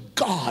with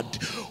God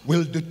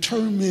will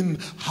determine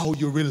how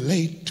you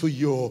relate to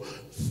your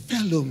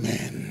fellow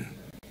men.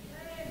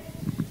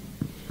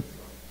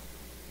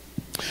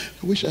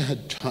 I wish I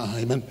had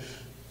time.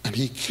 And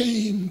he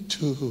came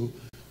to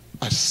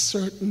a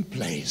certain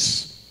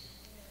place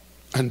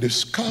and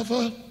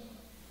discovered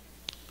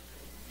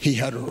he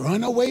had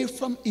run away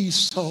from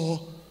Esau,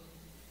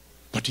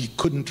 but he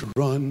couldn't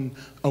run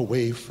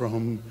away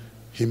from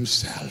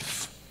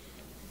himself.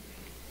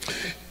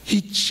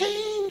 He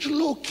changed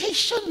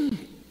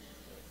location,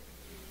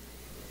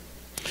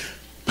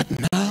 but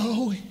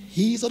now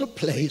he's at a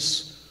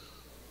place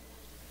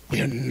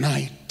where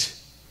night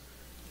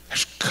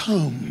has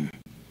come.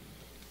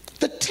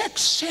 The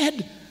text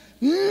said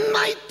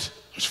night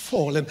has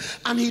fallen,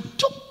 and he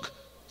took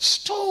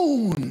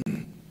stone.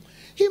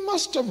 He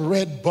must have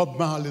read Bob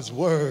Marley's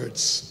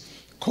words.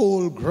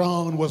 Cold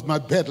ground was my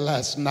bed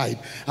last night,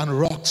 and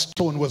rock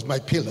stone was my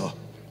pillow.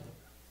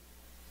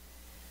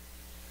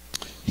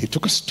 He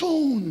took a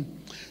stone.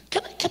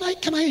 Can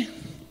I?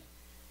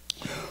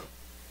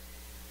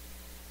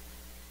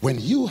 When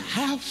you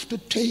have to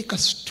take a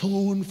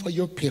stone for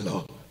your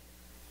pillow,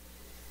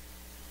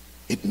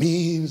 it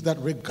means that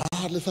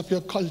regardless of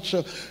your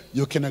culture,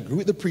 you can agree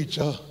with the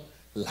preacher,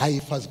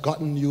 life has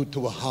gotten you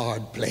to a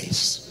hard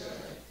place.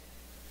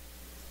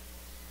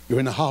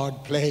 You're in a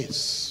hard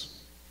place.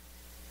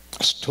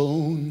 A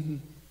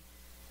stone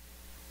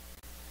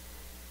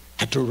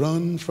had to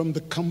run from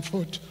the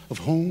comfort of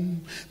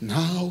home.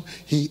 Now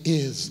he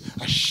is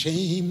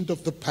ashamed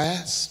of the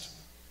past,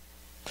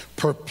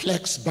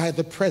 perplexed by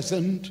the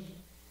present,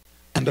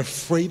 and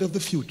afraid of the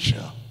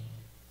future.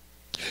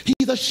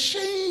 He's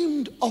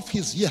ashamed of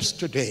his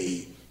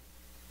yesterday.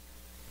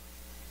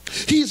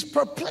 He's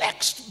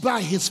perplexed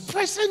by his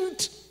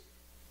present,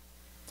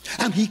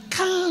 and he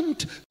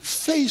can't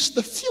face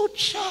the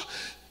future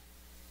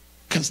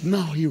because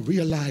now he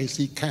realizes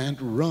he can't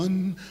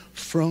run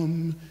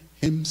from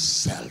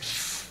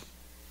himself.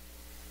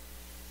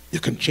 You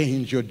can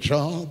change your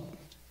job,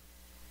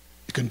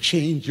 you can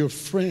change your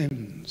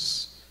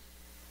friends,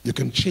 you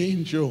can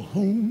change your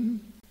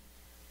home,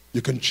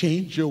 you can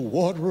change your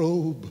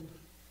wardrobe,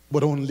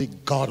 but only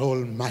God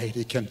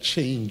Almighty can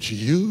change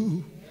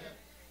you.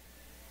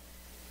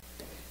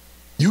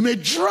 You may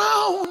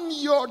drown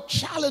your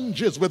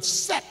challenges with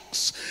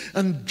sex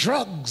and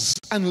drugs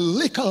and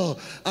liquor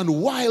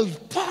and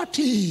wild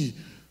party,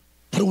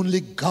 but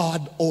only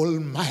God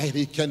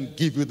Almighty can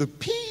give you the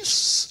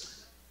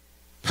peace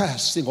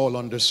passing all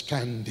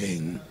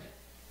understanding.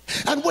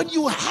 And when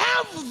you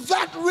have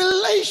that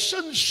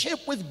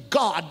relationship with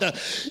God,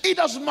 it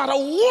doesn't matter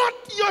what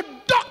your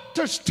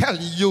doctors tell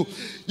you.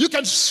 You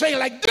can say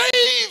like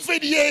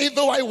David, yea,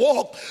 though I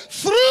walk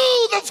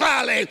through the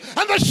valley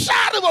and the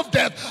shadow of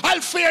death, I'll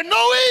fear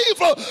no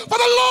evil, for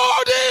the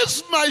Lord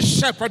is my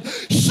shepherd.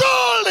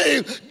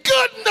 Surely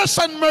goodness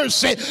and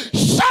mercy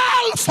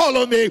shall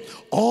follow me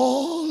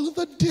all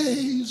the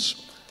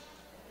days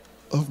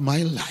of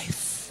my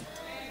life.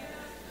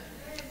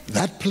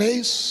 That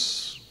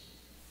place,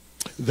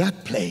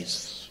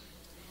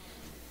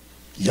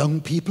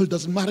 young people,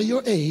 doesn't matter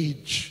your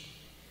age.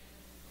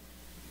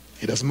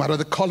 It doesn't matter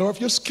the color of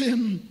your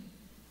skin.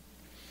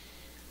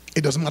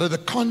 It doesn't matter the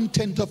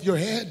content of your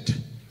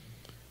head.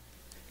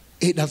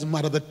 It doesn't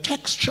matter the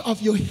texture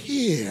of your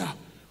hair.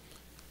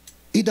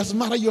 It doesn't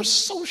matter your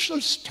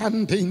social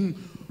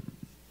standing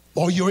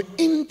or your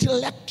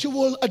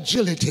intellectual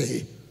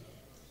agility.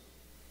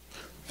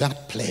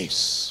 That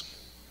place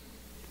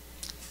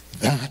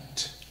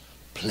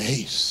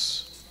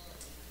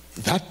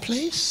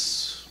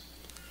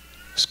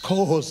has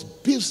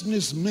caused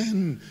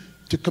businessmen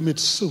to commit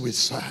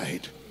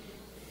suicide.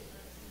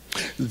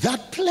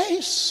 That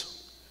place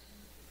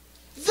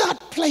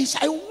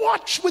I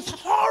watched with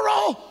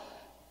horror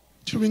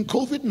during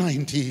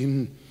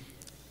COVID-19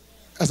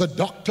 as a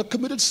doctor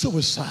committed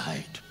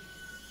suicide.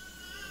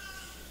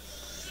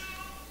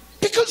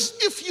 Because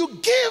if you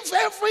give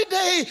every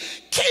day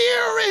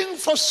caring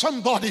for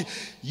somebody,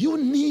 you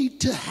need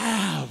to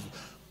have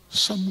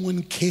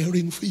someone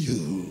caring for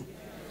you.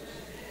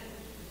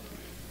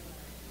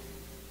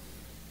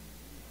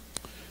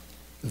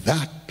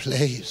 That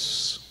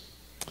place.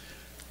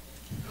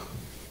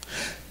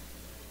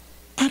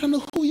 I don't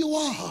know who you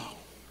are,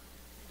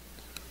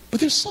 but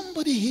there's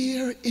somebody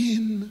here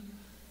in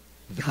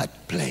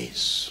that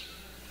place.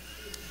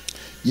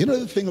 You know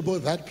the thing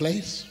about that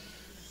place?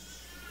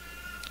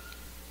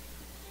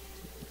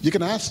 You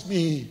can ask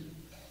me,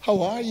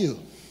 how are you?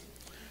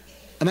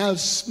 And I'll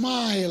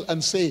smile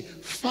and say,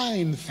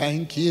 fine,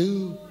 thank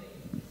you.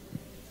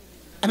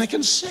 And I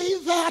can say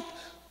that,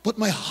 but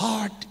my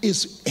heart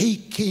is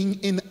aching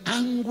in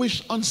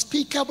anguish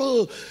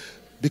unspeakable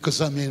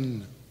because I'm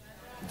in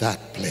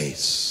that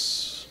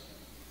place.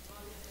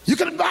 You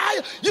can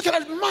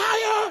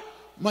admire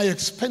my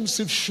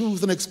expensive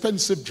shoes and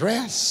expensive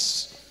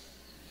dress.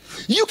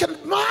 You can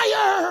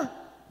admire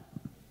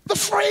the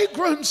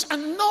fragrance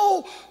and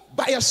know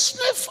by a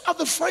sniff of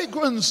the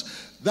fragrance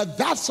that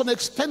that's an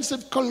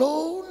expensive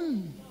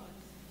cologne.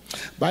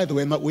 By the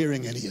way, I'm not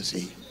wearing any, you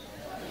see.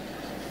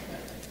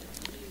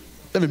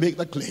 Let me make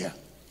that clear.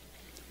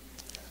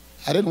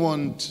 I didn't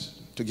want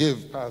to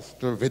give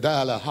Pastor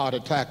Vidal a heart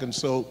attack, and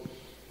so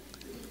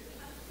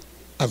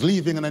I was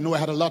leaving, and I know I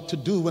had a lot to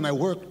do when I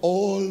worked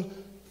all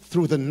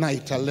through the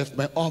night. I left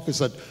my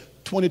office at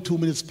 22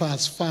 minutes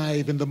past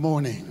 5 in the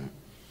morning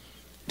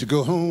to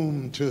go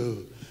home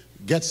to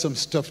get some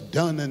stuff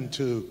done and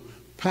to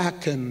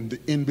pack, and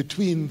in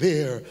between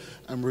there,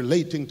 I'm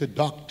relating to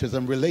doctors,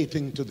 I'm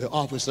relating to the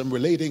office, and by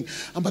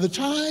the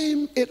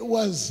time it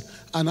was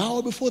an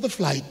hour before the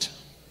flight,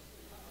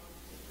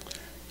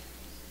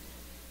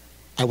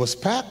 I was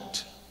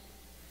packed,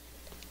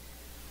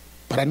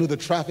 but I knew the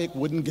traffic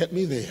wouldn't get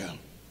me there.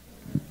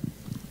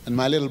 And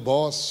my little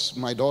boss,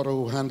 my daughter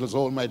who handles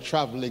all my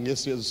traveling,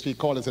 yesterday she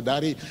called and said,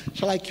 "Daddy,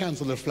 shall I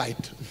cancel the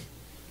flight?"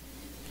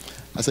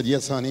 I said,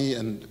 "Yes, honey,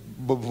 and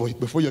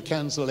before you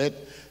cancel it,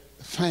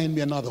 find me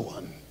another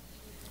one."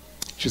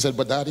 She said,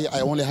 "But Daddy,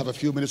 I only have a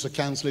few minutes to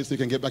cancel it so you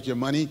can get back your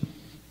money.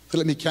 So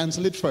let me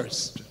cancel it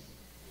first."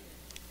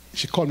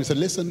 She called me and said,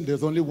 "Listen,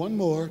 there's only one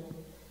more,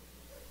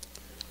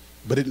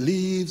 but it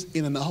leaves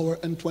in 1 hour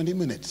and 20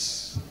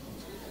 minutes.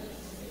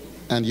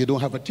 And you don't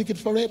have a ticket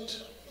for it.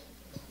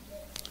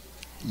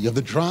 You have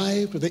to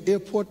drive to the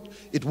airport.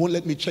 It won't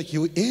let me check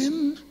you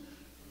in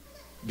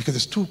because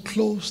it's too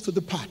close to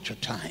departure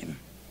time."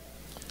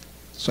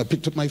 So I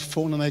picked up my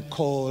phone and I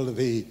called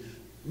the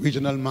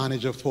regional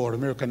manager for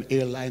American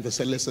Airlines. I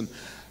said, "Listen,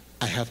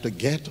 I have to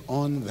get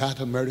on that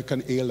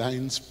American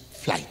Airlines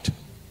flight."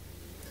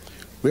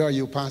 "Where are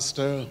you,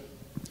 Pastor?"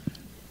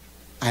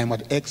 "I'm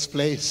at X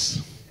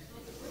place."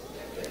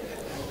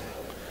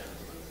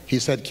 He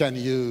said, "Can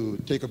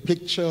you take a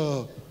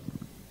picture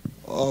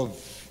of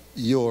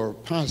your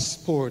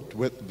passport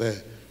with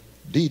the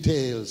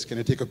details? Can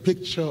you take a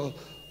picture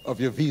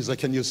of your visa?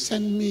 Can you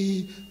send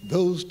me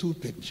those 2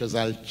 pictures?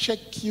 I'll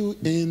check you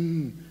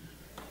in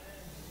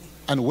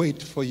and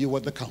wait for you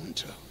at the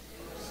counter."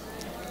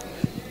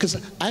 Because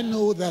I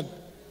know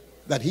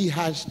that he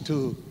has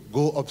to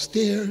go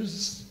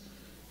upstairs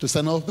to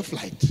send off the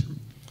flight.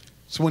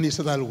 So when he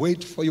said, "I'll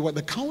wait for you at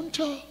the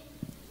counter,"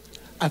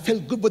 I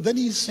felt good. But then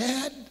he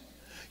said,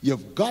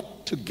 "You've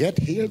got to get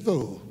here,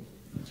 though,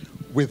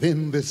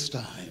 within this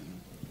time."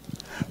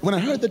 When I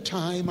heard the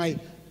time,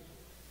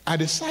 I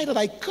decided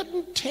I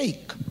couldn't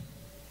take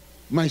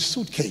my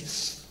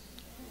suitcase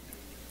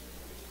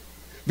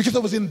because I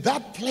was in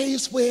that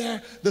place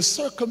where the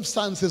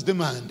circumstances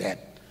demanded.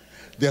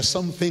 There are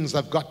some things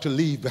I've got to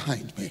leave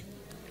behind me.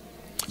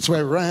 So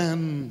I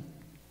ran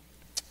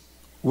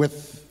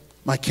with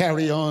my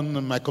carry-on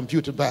and my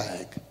computer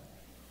bag.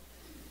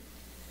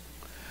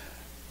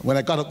 When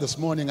I got up this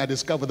morning, I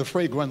discovered the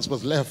fragrance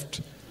was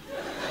left.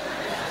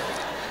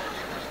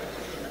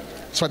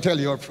 So I tell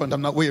you up front,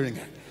 I'm not wearing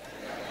it.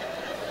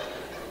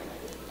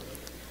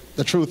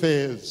 The truth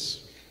is,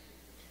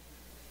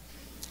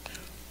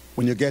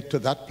 when you get to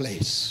that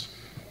place,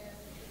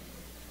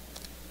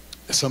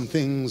 there's some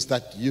things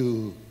that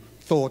you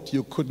thought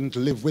you couldn't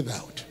live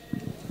without.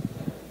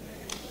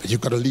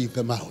 You've got to leave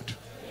them out.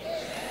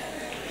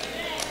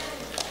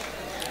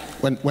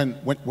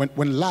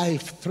 When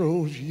life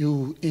throws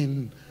you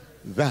in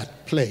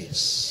that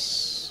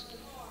place,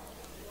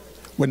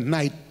 when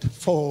night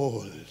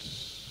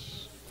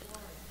falls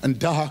and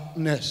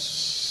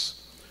darkness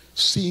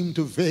seem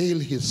to veil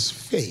his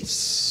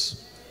face,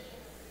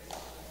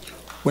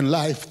 when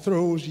life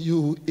throws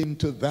you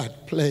into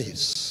that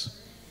place,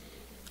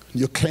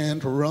 you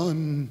can't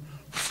run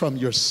from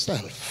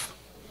yourself.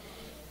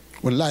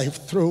 When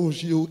life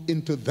throws you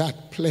into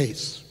that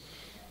place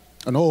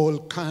and all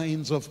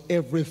kinds of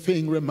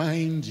everything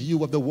reminds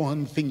you of the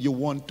one thing you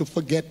want to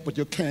forget, but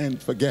you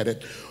can't forget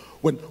it.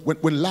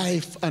 When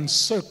life and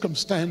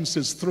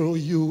circumstances throw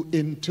you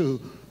into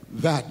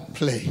that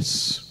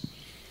place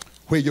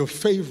where your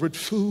favorite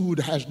food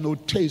has no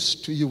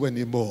taste to you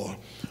anymore,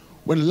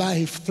 when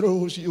life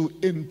throws you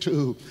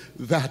into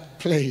that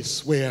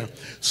place where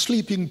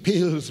sleeping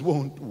pills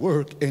won't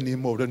work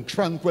anymore and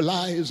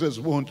tranquilizers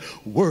won't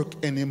work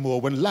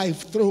anymore, when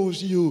life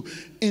throws you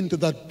into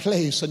that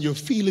place and you're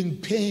feeling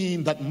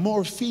pain that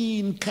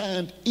morphine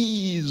can't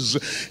ease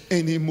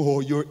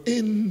anymore, you're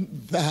in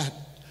that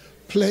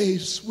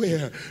place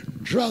where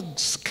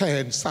drugs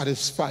can't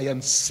satisfy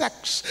and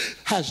sex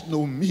has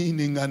no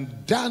meaning and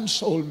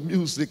dancehall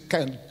music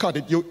can't cut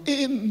it, you're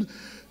in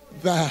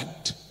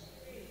that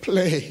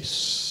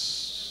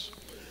place.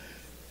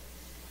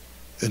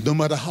 And no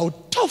matter how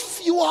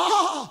tough you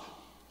are,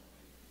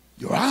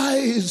 your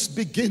eyes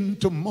begin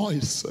to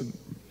moisten.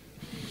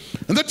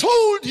 And they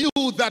told you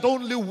that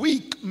only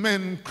weak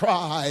men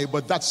cry,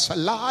 but that's a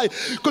lie,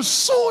 because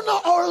sooner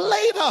or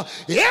later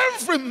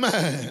every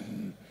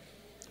man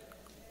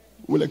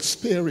will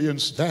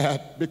experience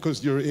that,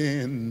 because you're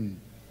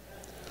in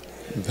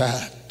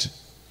that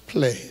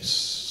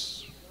place.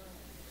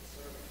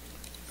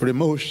 Your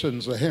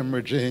emotions are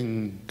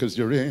hemorrhaging because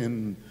you're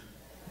in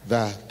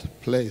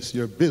that place.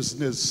 Your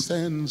business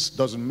sense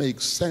doesn't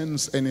make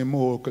sense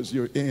anymore because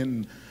you're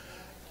in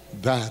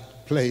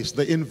that place.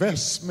 The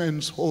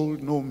investments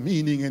hold no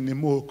meaning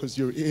anymore because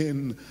you're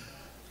in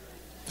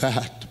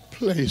that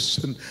place.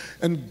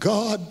 And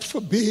God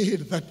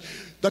forbid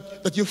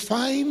that you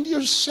find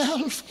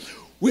yourself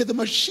where the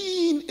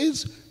machine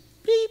is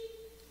beep,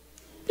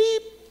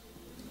 beep,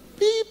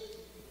 beep,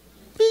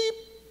 beep,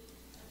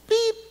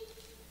 beep,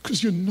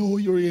 because you know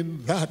you're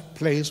in that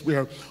place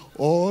where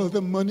all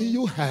the money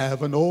you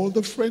have and all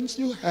the friends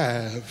you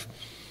have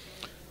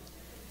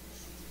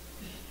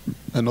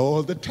and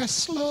all the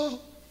Tesla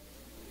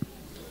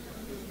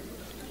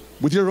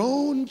with your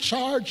own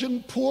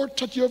charging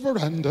port at your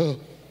veranda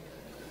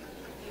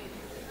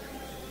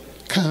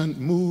can't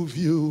move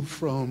you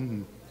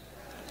from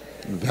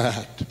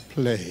that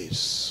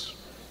place.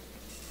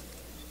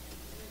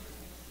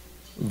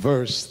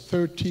 Verse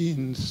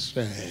 13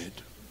 said,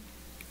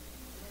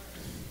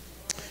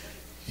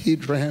 he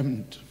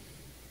dreamed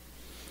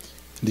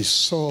and he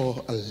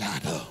saw a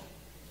ladder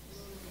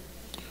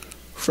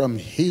from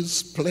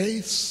his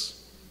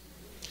place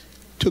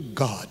to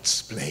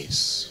God's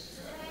place.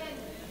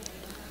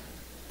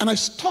 And I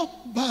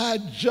stopped by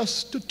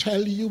just to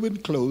tell you in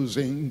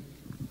closing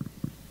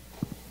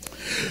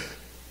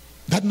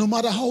that no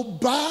matter how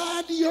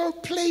bad your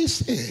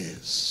place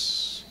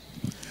is,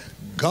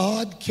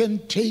 God can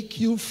take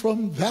you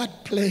from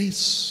that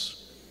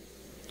place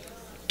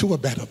to a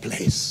better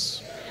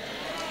place.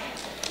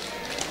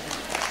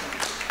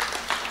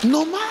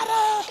 No matter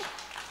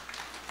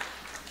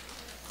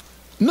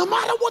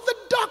what the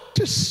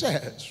doctor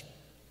says,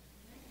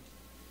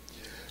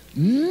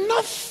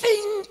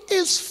 nothing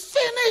is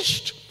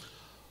finished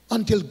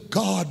until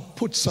God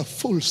puts a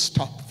full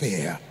stop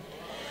there.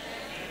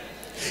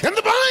 And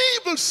the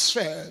Bible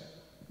said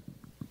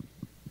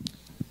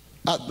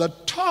at the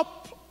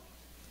top,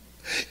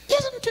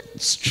 isn't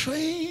it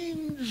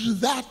strange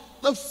that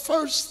the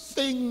first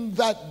thing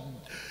that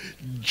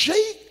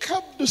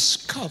Jacob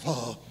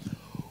discovered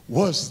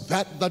was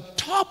that the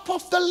top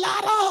of the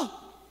ladder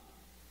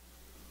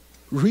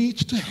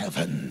reached to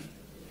heaven?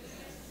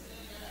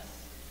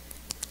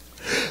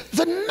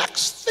 The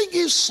next thing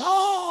he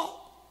saw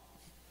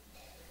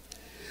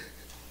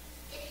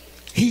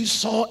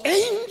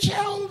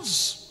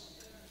angels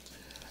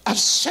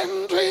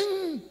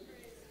ascending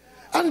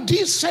and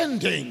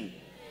descending.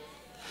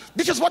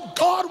 Because what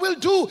God will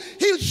do,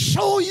 he'll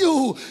show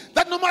you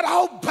that no matter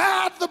how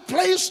bad the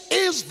place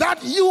is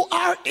that you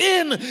are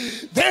in,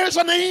 there's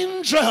an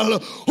angel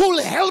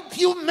who'll help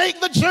you make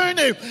the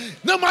journey.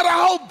 No matter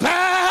how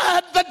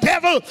bad the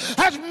devil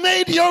has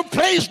made your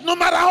place, no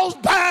matter how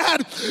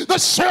bad the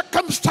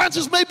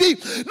circumstances may be,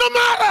 no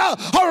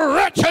matter how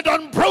wretched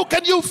and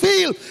broken you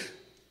feel,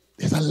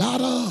 there's a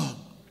ladder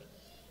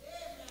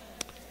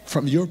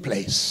from your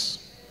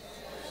place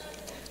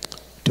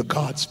to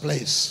God's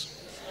place.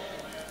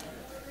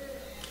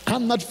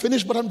 I'm not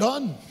finished, but I'm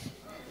done.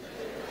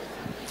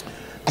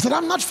 I said,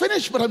 I'm not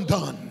finished, but I'm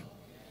done.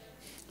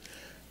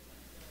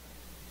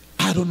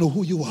 I don't know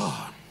who you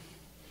are,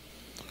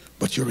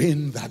 but you're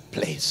in that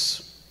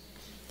place.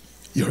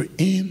 You're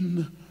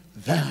in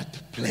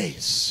that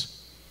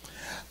place.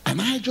 And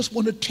I just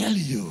want to tell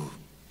you,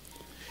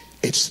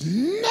 it's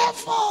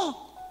never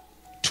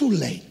too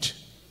late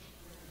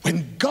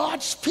when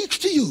God speaks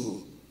to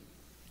you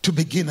to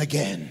begin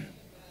again.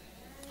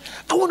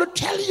 I want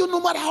to tell you, no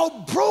matter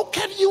how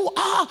broken you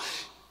are,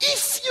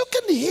 if you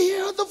can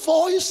hear the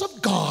voice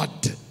of God,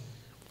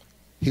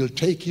 he'll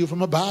take you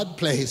from a bad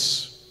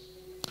place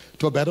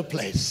to a better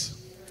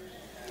place.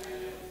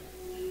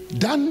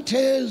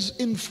 Dante's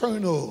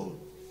Inferno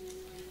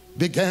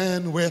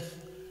began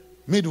with,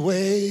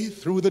 midway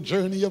through the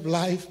journey of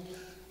life,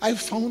 I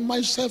found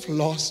myself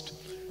lost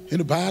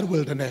in a bad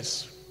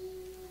wilderness.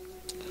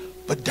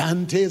 But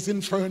Dante's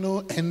Inferno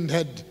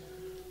ended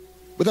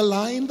with a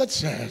line that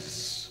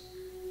says,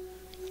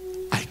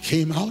 I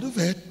came out of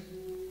it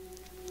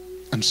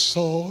and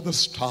saw the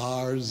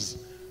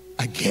stars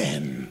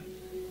again.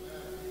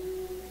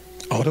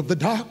 Out of the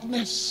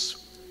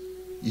darkness,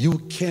 you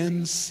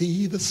can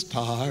see the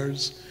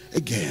stars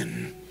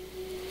again.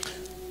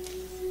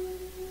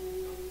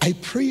 I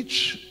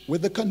preach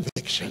with the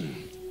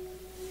conviction,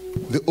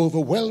 the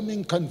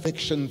overwhelming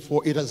conviction,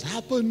 for it has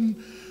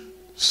happened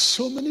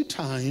so many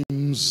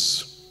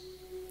times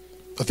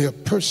that there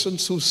are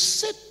persons who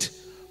sit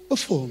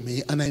before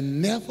me and I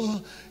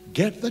never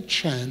get the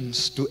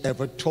chance to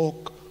ever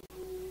talk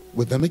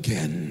with them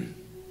again.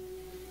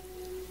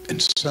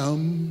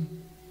 And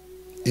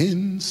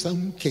in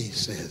some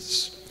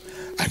cases,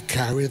 I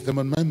carry them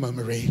in my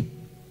memory.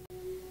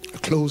 A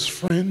close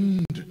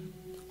friend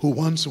who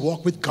once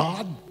walked with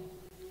God.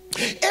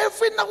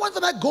 Every now and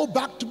then I go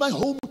back to my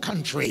home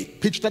country,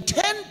 pitched a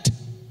tent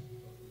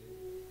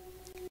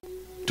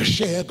to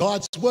share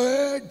God's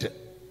word.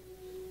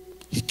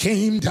 He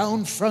came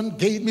down front,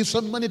 gave me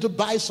some money to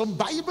buy some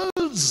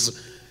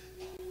Bibles.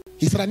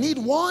 He said, I need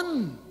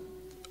one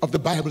of the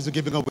Bibles you're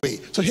giving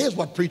away. So here's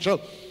what, preacher,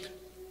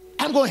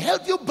 I'm going to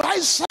help you buy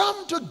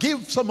some to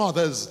give some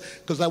others,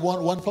 because I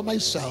want one for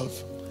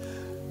myself.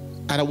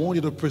 And I want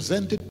you to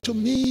present it to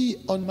me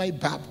on my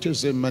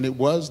baptism. And it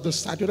was the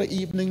Saturday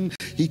evening.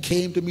 He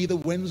came to me the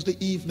Wednesday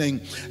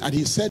evening, and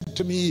he said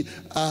to me,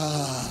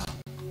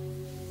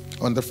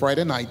 on the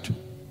Friday night,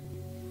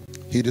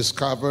 he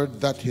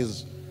discovered that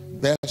his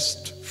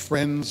best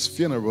friend's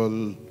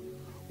funeral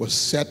was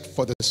set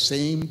for the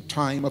same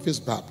time of his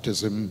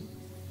baptism.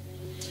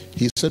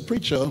 He said,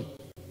 preacher,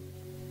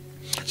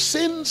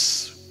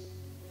 since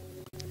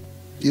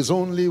there's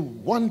only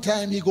one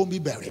time he's going to be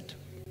buried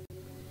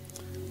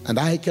and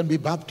I can be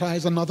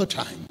baptized another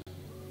time,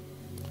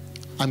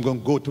 I'm going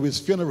to go to his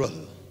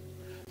funeral.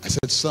 I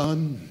said,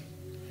 son,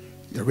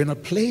 you're in a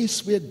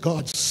place where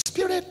God's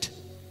Spirit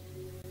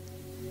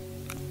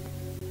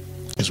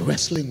is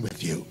wrestling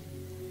with you.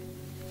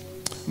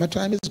 My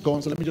time is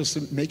gone, so let me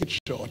just make it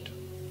short.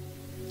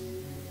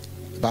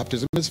 The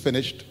baptism is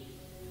finished.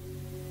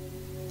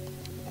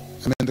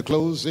 And in the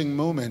closing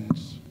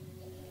moments,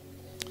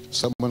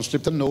 someone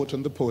slipped a note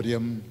on the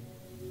podium,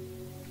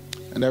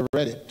 and I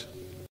read it.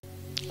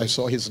 I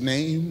saw his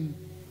name,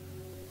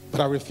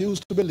 but I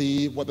refused to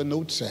believe what the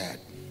note said.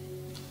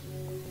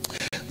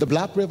 The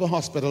Black River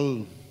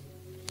Hospital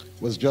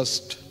was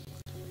just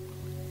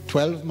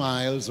 12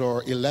 miles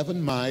or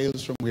 11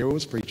 miles from where I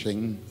was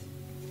preaching.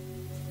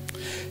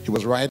 He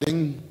was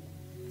riding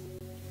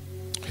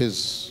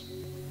his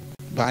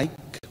bike.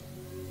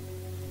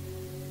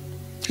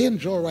 He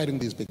enjoyed riding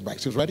these big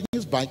bikes. He was riding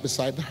his bike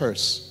beside the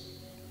hearse,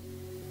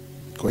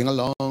 going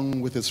along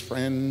with his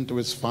friend to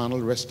his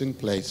final resting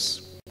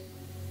place.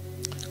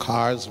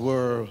 Cars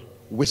were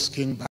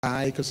whisking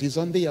by because he's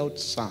on the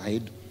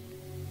outside.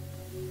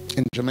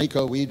 In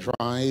Jamaica, we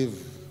drive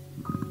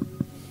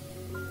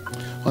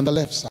on the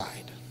left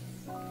side.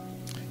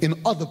 In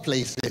other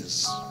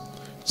places,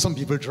 some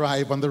people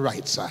drive on the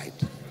right side.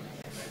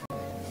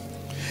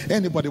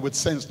 Anybody with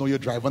sense know you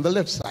drive on the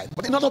left side.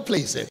 But in other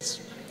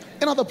places,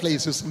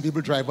 some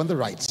people drive on the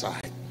right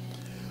side.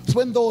 So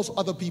when those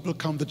other people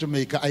come to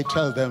Jamaica, I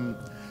tell them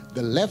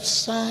the left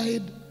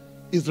side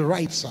is the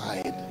right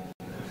side,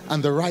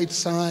 and the right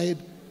side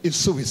is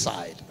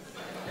suicide.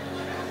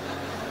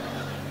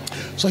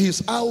 So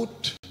he's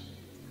out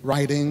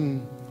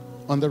riding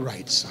on the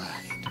right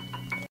side,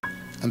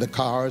 and the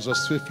cars are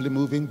swiftly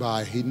moving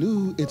by. He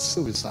knew it's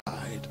suicide.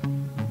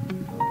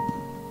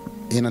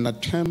 In an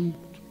attempt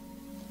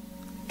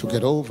to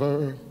get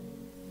over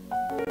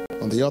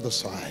on the other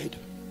side,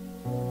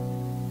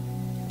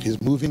 he's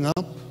moving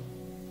up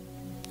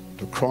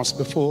to cross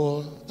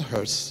before the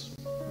hearse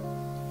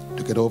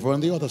to get over on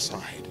the other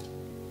side.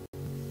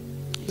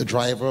 The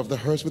driver of the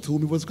hearse with whom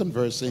he was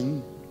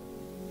conversing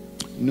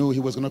knew he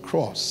was going to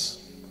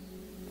cross.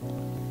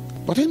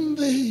 But in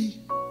the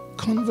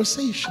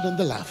conversation and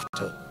the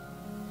laughter,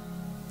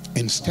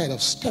 instead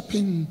of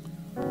stepping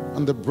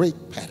on the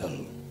brake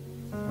pedal,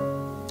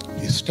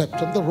 he stepped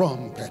on the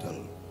wrong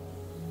pedal.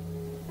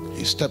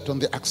 He stepped on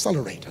the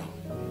accelerator.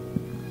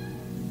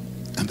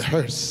 And the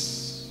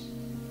hearse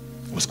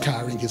was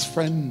carrying his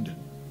friend,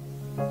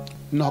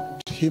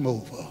 knocked him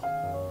over.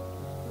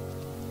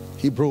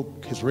 He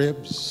broke his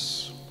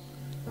ribs,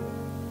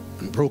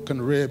 and broken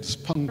ribs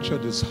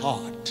punctured his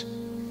heart,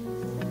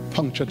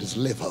 punctured his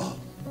liver.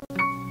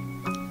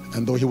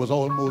 And though he was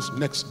almost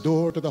next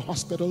door to the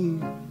hospital,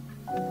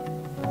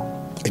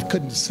 it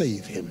couldn't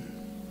save him.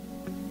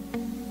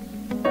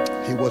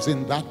 He was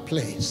in that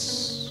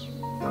place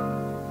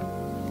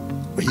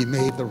where he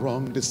made the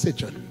wrong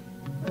decision.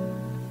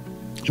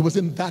 He was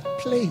in that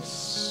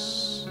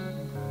place,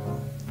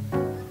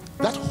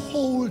 that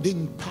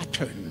holding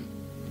pattern.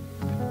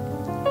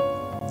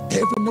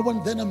 Every now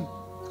and then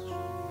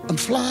I'm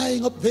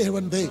flying up there,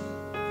 and they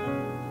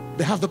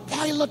have the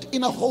pilot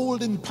in a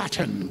holding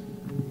pattern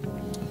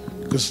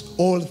because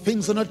all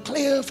things are not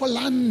clear for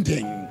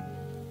landing.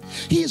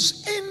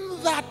 He's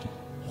in that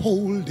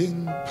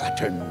holding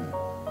pattern.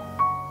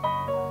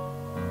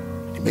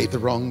 He made the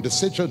wrong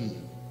decision.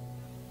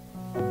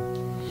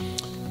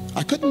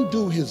 I couldn't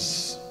do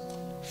his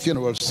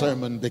funeral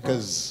sermon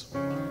because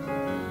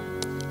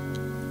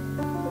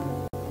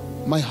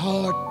my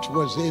heart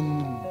was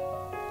in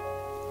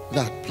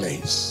that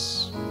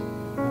place.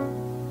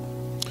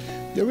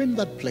 You're in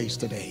that place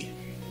today.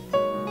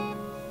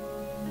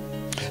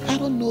 I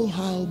don't know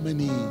how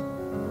many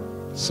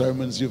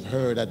sermons you've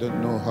heard. I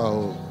don't know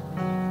how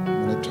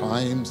many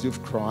times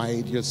you've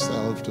cried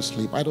yourself to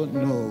sleep. I don't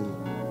know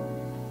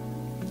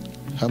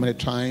how many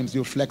times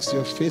you flex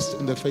your fist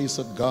in the face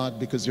of God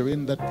because you're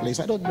in that place.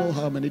 I don't know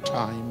how many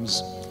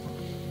times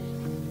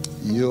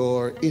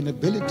your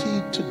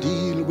inability to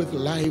deal with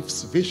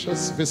life's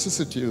vicious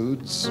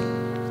vicissitudes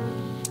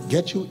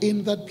get you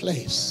in that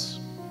place.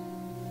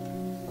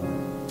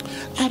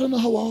 I don't know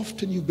how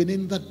often you've been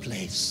in that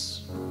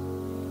place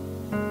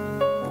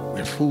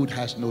where food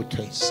has no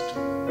taste,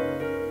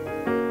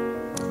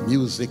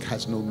 music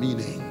has no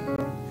meaning,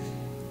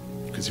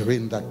 because you're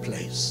in that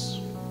place.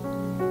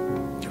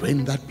 You're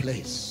in that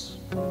place.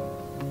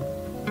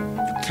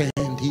 You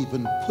can't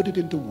even put it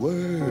into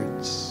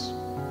words.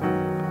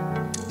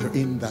 You're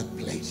in that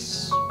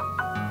place.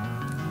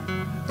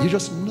 You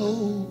just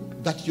know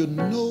that you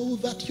know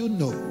that you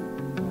know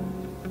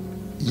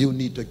you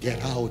need to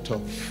get out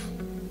of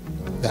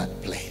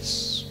that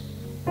place.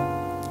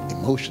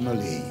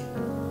 Emotionally,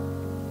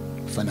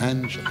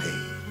 financially,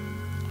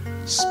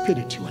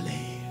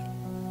 spiritually.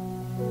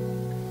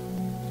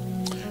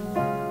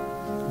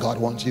 God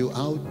wants you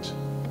out.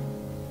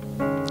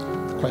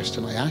 The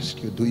question I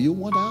ask you, do you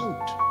want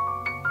out?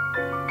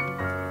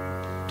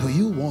 Do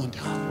you want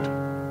out?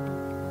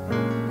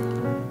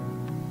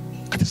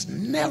 And it's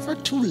never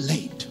too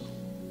late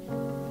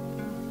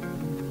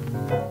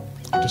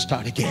to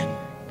start again.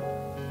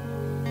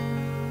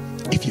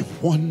 If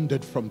you've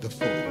wandered from the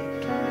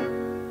fold,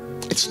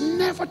 it's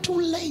never too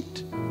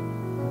late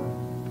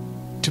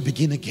to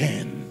begin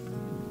again.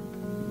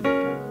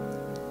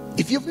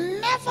 If you've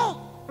never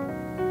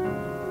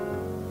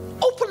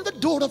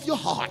door of your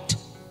heart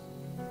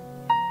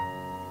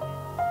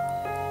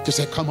to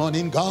say, come on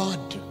in, God.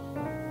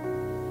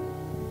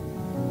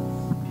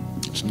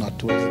 It's not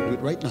too late to do it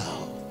right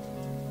now.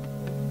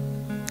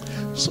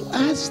 So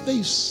as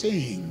they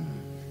sing,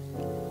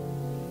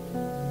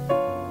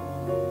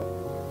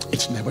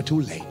 it's never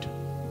too late.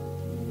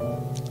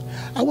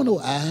 I want to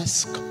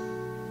ask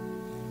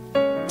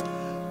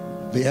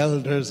the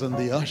elders and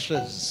the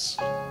ushers,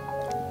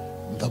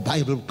 the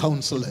Bible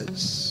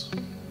counselors,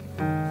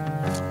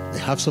 they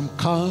have some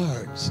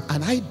cards,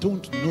 and I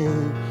don't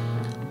know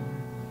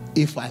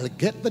if I'll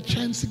get the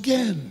chance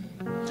again.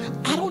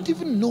 I don't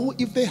even know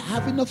if they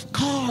have enough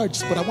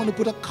cards, but I want to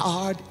put a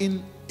card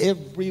in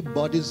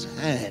everybody's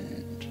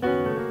hand.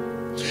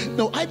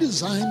 No, I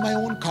designed my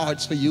own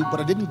cards for you, but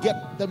I didn't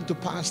get them to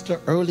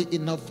Pastor early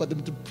enough for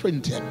them to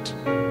print it.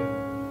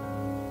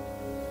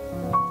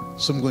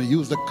 So I'm going to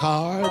use the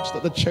cards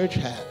that the church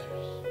has.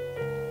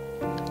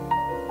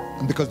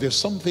 And because there's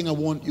something I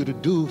want you to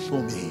do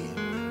for me.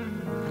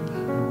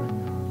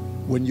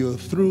 When you're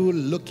through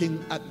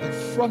looking at the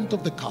front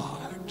of the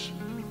card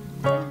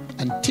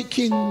and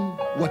ticking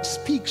what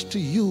speaks to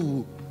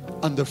you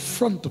on the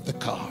front of the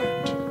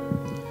card,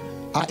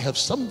 I have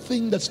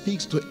something that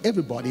speaks to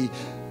everybody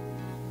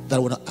that I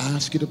want to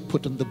ask you to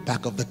put on the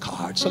back of the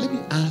card. So let me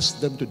ask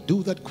them to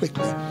do that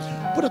quickly.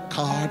 Put a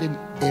card in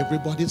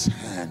everybody's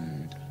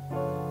hand.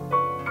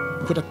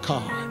 Put a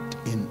card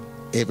in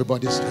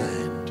everybody's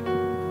hand.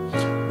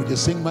 Would you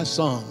sing my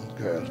song,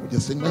 girls? Would you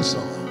sing my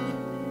song?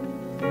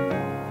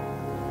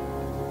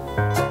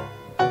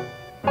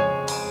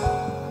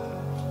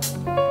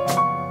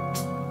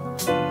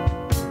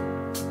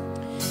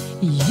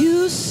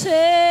 You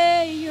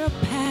say your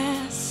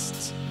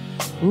past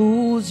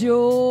rules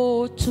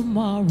your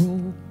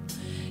tomorrow.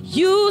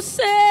 You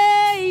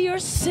say your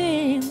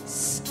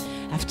sins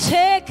have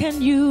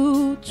taken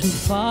you too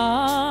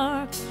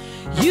far.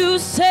 You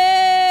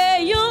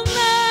say your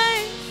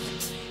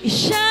life is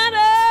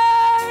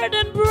shattered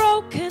and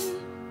broken.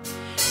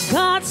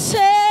 God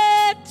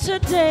said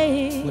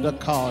today With a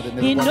card in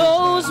He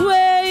knows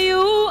where you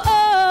are.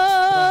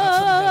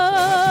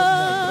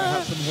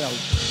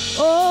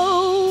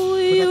 Oh,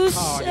 you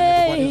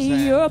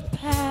say your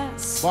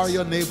past borrow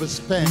your neighbor's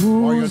pen,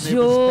 borrow your neighbor's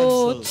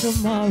pencil.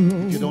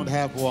 Tomorrow. If you don't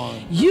have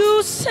one.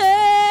 You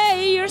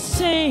say your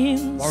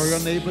sins Borrow your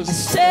neighbor's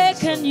has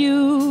pencil. taken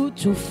you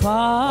too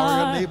far.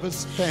 Borrow your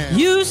neighbor's pen.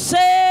 You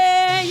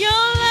say your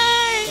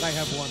life But I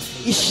have one.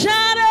 is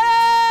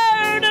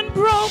shattered and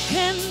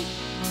broken.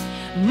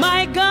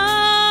 My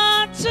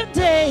God,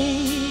 today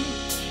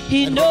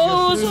He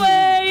knows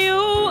where you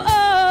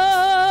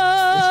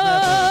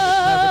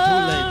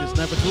are. It's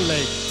never too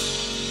late.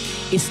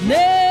 It's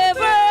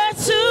never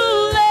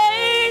too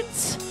late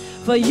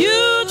for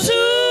you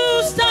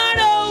to start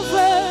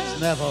over.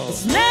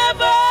 It's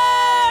never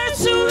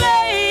too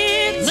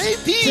late.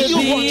 Maybe to you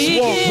once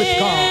walked with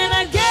God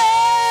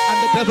again. and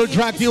the devil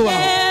dragged you out.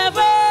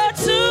 Never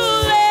too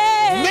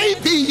late.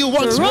 Maybe you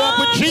once walked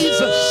with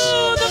Jesus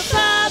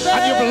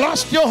and you've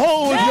lost your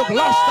hold. You've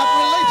lost that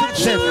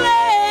relationship.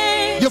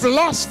 You've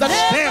lost that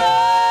step.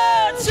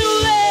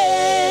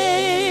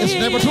 It's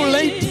never too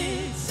late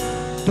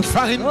to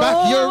find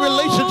back your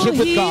relationship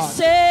with God.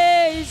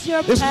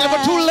 It's never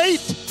too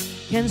late.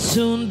 Can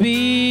soon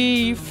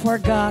be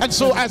forgotten. And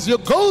so as you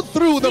go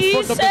through the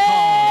front of the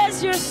car,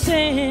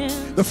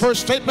 the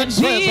first statement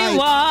says,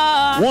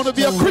 I want to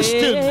be a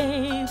Christian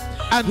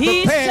and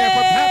prepare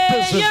for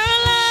baptism.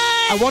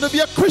 I want to be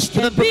a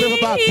Christian and prepare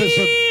for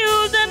baptism.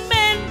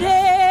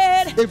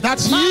 If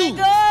that's you,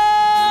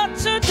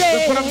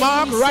 then put a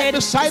mark right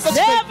beside the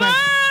statement.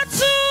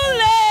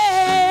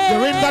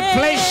 You're in that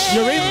place.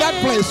 You're in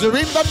that place. You're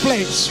in that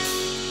place.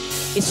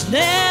 It's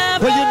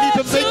never where you need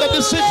to make a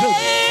decision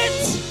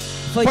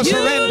for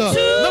surrender.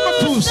 Number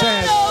 2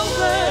 says,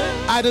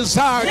 I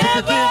desire to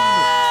begin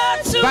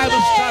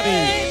Bible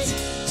study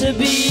to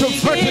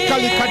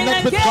vertically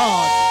connect with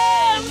God.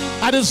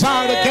 I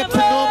desire to get to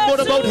know more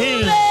about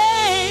Him.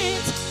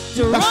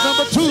 That's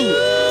number 2.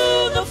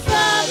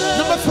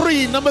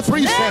 Number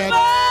three said,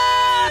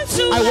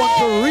 I want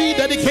to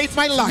rededicate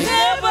my life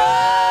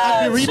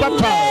and be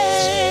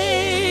rebaptized.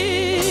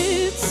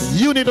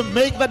 You need to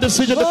make that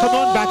decision to come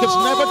on back. It's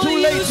never too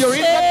late. You're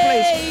in that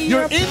place.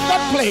 You're in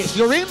that place.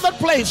 You're in that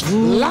place.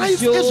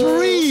 Life is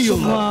real.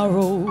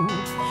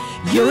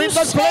 You're in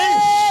that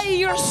place.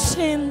 Your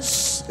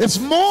sins it's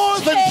more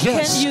than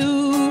just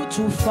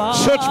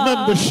church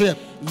membership.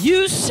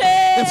 You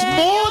say it's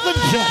more than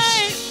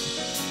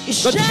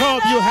just the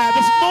job you have.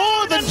 It's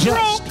more than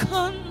just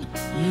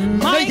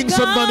making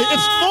some money.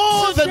 It's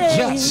more than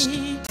just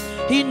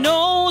He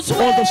knows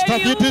all the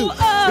stuff you do.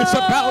 It's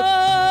about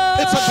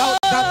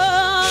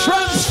that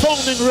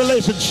transforming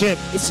relationship.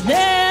 It's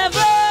never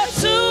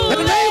too late. It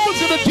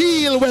enables you to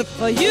deal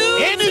with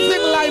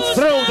anything life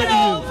throws at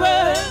you.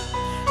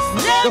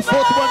 The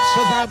fourth one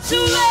says,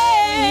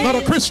 I'm not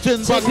a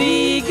Christian, but I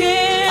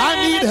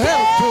need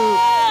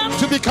help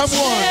to become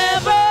one.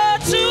 I'm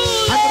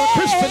not a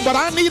Christian, but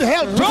I need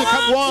help to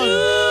become one.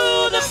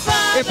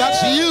 If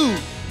that's you,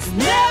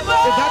 never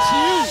If that's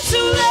you,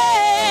 too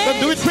late. then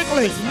do it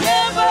quickly.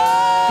 Never.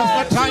 Because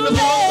my time is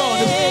long gone.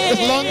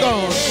 It's long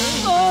gone.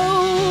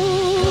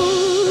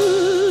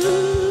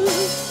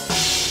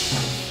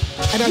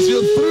 Oh. And as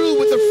you're through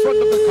with the front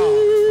of the car,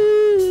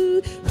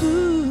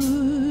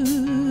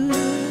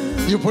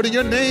 you're putting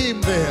your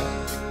name there.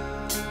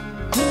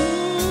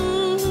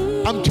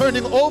 I'm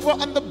turning over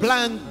on the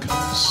blank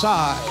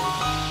side.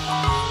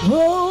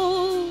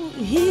 Oh,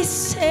 he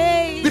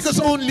says, Because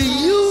only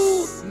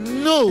you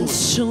know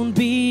soon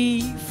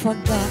be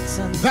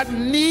forgotten. that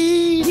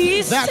need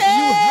He that says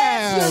you your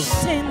have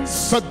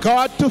sins for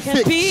God to can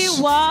fix be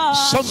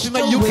washed something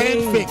that you away.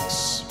 can't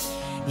fix.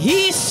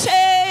 He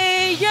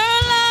say your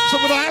life. So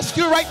I'm going to ask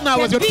you right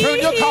now as you turn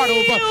your card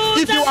over,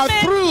 if you are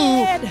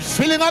through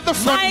filling out the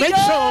front, make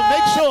sure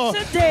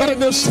that if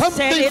there's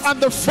something on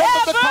the front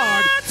of the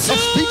card that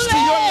speaks to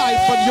your life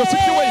and your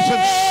situation,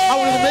 I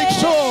want you to make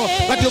sure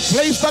that you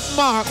place that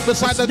mark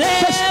beside the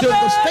question,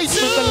 the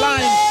statement, the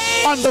line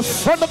on the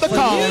front of the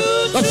card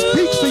that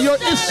speaks to your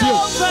issue.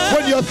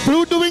 When you're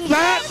through doing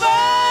that,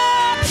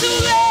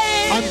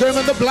 I'm going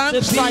on the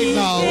blank side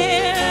now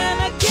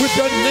with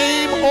your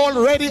name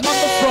already on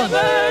the front.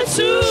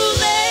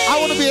 I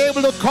want to be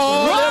able to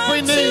call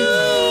every name.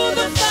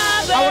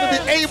 I want to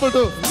be able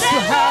to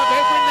have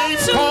every name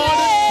called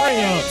in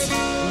prayer.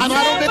 And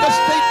I don't make a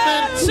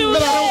statement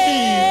that I don't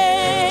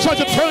need. So I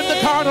just turn the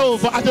card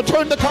over. I just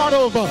turn the card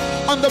over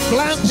on the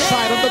blank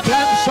side, on the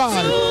blank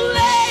side.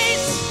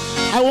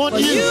 I want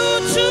you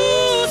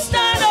to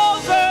start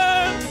over.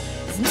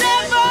 It's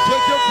never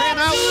take your pen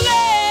out. too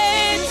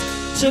late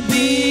to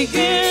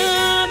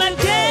begin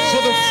again. So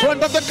the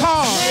front of the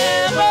card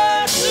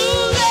Never too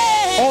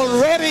late.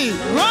 already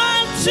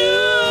Run to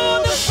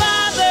the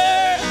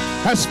Father.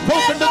 has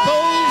spoken to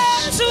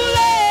those Too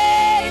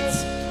late.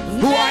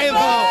 who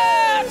either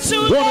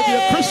want to be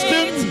a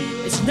Christian,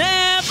 It's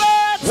never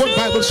want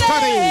Bible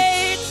study,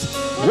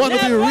 want to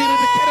be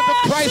rededicated to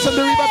Christ and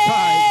be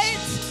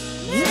rebaptized,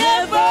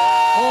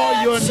 or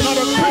you're not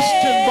a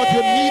Christian but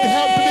you need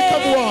help to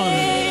become one.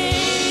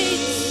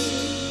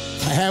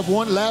 I have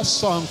one last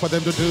song for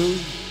them to do.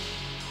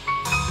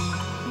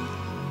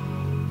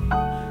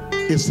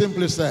 It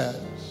simply says,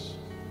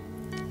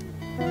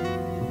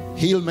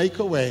 He'll make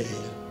a way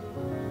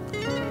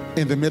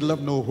in the middle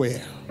of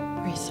nowhere.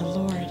 Praise the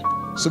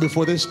Lord. So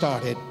before they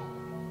started,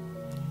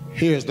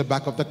 here's the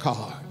back of the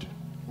card.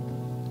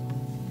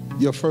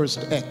 Your first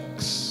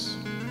X.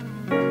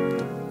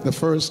 The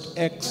first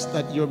X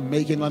that you're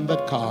making on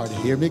that card,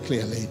 hear me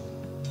clearly.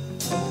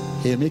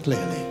 Hear me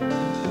clearly.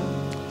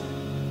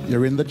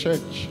 You're in the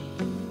church,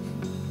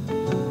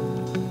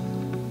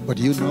 but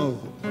you know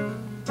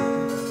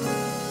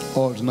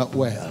all's not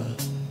well.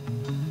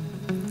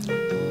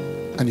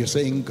 And you're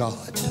saying,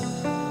 God,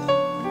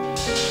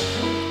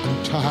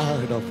 I'm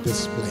tired of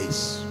this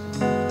place.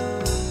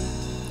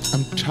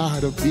 I'm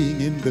tired of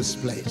being in this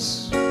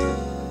place.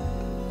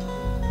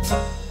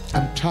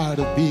 I'm tired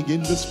of being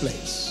in this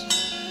place.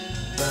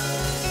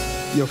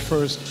 Your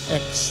first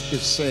X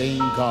is saying,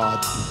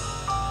 God,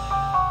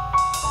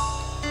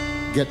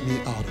 get me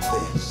out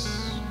of this.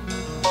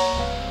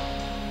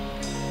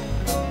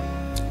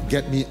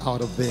 Get me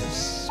out of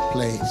this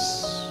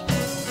place.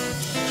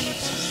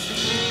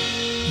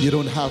 You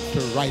don't have to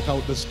write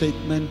out the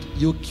statement.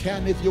 You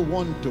can if you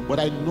want to, but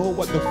I know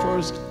what the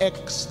first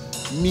X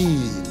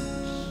means.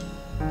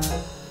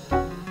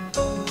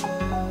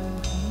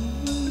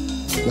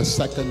 The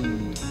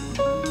second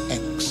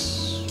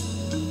X.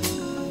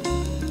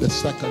 The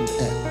second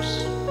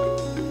X.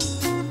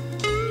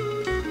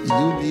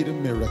 You need a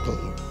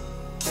miracle.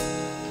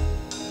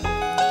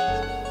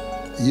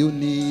 You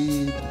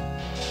need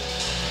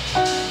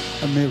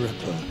a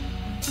miracle.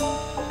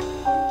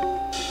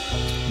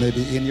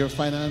 Maybe in your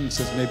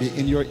finances, maybe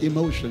in your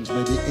emotions,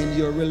 maybe in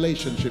your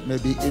relationship,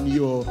 maybe in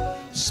your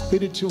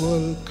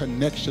spiritual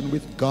connection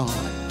with God.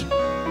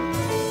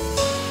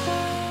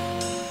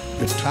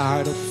 You're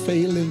tired of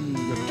failing.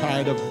 You're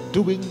tired of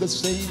doing the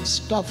same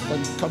stuff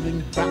and coming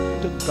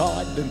back to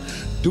God and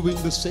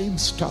doing the same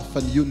stuff,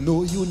 and you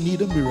know you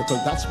need a miracle.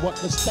 That's what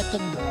the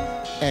second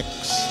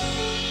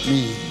X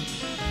means.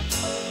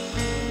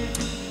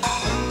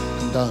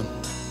 I'm done.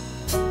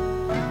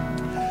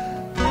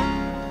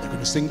 They're going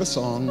to sing the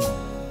song.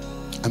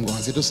 I'm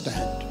going to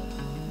stand.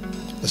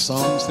 The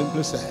song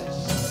simply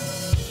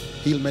says,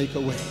 He'll make a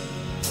way.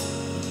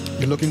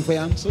 You're looking for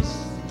answers?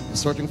 You're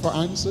searching for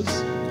answers?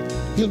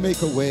 He'll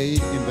make a way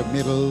in the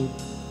middle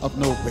of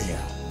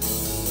nowhere.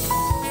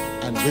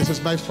 And this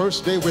is my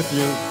first day with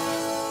you.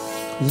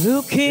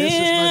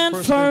 Looking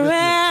for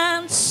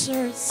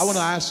answers. I want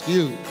to ask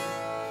you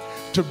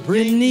to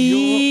bring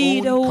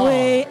you your own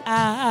way card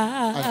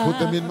out. and put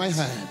them in my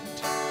hand.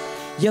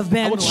 You've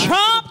been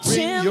trapped bring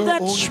in your the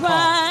own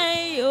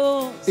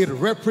trials. It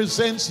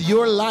represents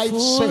your life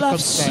Full of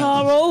circumstance.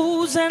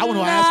 sorrows and I want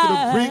to ask you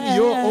to bring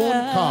your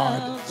own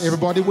card.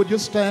 Everybody, would you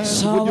stand?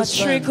 Saw Would you a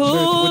stand? trickle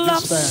Church, would you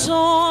of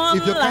stand?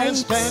 If you sunlight can't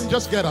stand,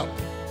 just get up.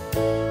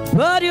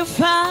 but you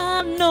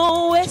find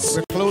no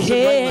escape. We're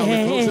closing right now.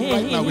 We're closing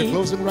right now. We're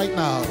closing right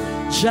now.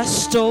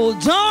 Just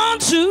hold on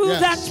to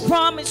that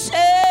promise.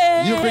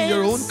 You bring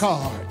your own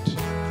card.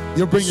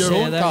 You bring your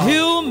own card.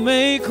 He'll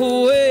make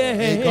a way.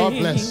 Hey, God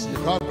bless you.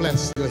 God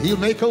bless you. He'll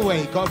make a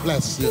way. God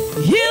bless you.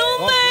 He'll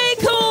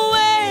make a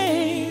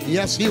way.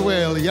 Yes, He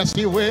will. Yes,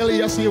 He will.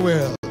 Yes, He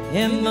will.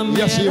 In the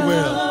yes, He will.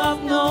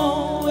 Of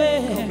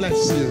nowhere. God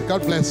bless you.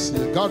 God bless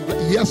you. God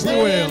bless. Yes, He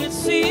will.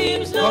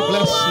 God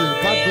bless you.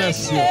 God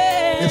bless you.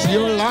 It's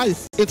your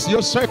life. It's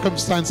your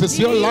circumstance. It's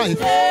your life.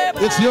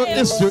 It's your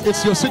issue.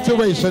 It's your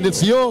situation.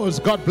 It's yours.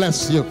 God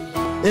bless you.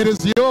 It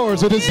is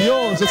yours. It is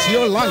yours. It's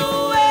your life.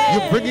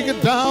 You're bringing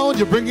it down.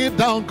 You're bringing it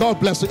down. God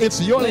bless you. It's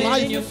your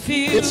life.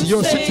 It's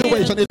your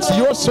situation. It's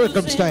your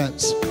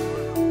circumstance.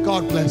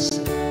 God bless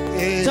you.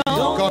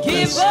 God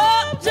bless you.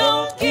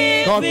 Don't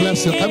give God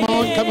bless you. Come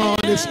on, come on.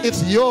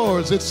 It's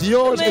yours. It's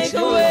yours. It's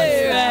your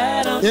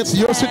life. It's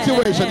your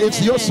situation.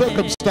 It's your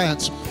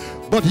circumstance.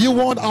 But you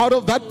want out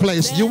of that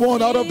place. You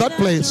want out of that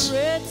place.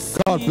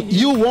 God,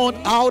 you want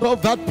out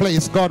of that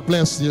place. God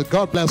bless you.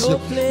 God bless you.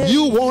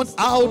 You want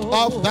out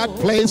of that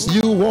place.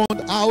 You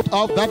want out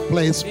of that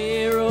place.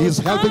 He's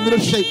helping me to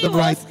shape them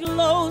right.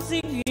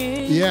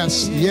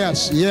 Yes,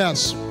 yes,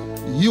 yes.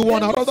 You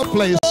want out of the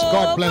place.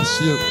 God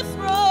bless you.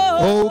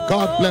 Oh,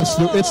 God bless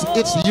you.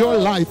 It's your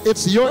life.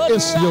 It's your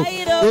issue.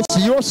 It's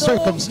your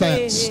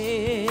circumstance.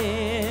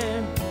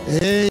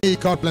 Hey,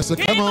 God bless you.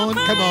 Come on,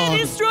 come on.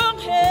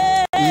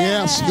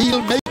 Yes,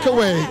 He'll make a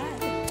way.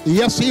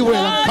 Yes, He will.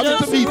 I'm coming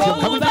to meet you. I'm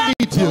coming to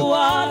meet you.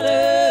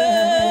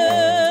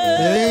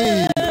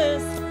 Hey,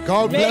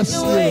 God bless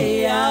you.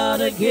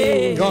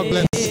 God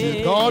bless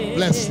you. God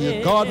bless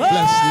you. God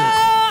bless you.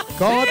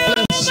 God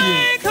bless you.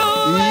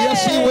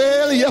 Yes, He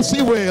will. Yes,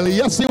 He will.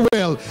 Yes, He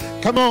will.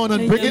 Come on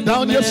and bring it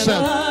down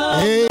yourself.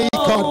 Hey,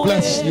 God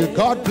bless you.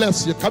 God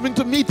bless you. Coming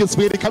to meet you,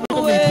 sweetie. Coming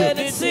to meet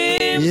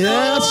you.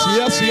 Yes,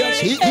 yes, yes.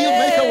 He'll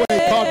make a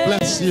way. God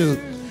bless you.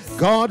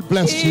 God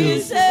bless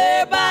you.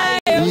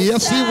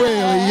 Yes, He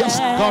will. Yes,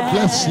 God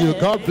bless you.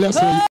 God bless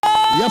you.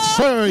 Yes,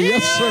 sir.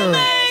 Yes, sir.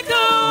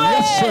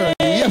 Yes, sir.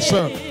 Yes,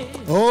 sir.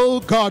 Oh,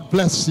 God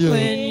bless you.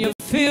 When you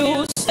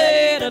feel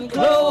sad and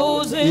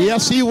closing.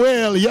 Yes, He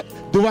will. Yep.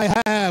 Do I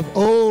have?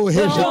 Oh,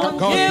 here's your God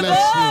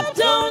bless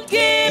you. Don't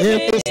give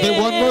If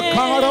there's one more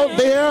card out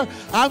there,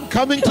 I'm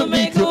coming to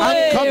meet you.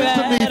 I'm coming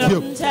to meet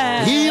you.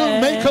 He'll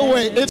make a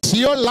way. It's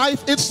your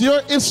life. It's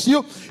your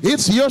issue.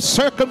 It's your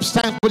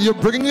circumstance. But you're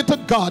bringing it to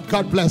God.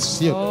 God bless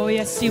you. Oh,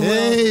 yes, He will.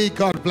 Hey,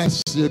 God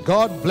bless you.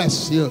 God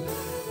bless you.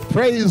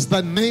 Praise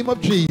the name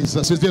of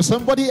Jesus. Is there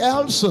somebody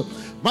else?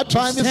 My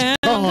time is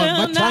gone.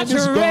 My time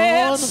is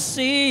gone.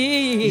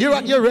 You're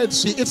at your Red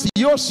Sea. It's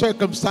your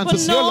circumstance.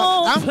 It's your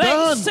life. I'm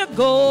done.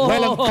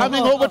 Well, I'm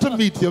coming over to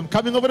meet you. I'm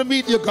coming over to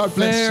meet you. God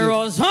bless you.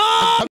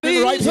 I'm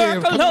coming right here.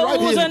 I'm coming right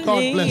here.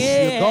 God bless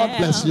you. God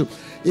bless you.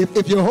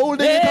 If you're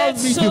holding it, I'll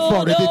meet you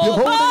for it. If you're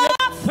holding it,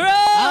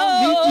 I'll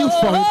meet you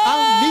for it.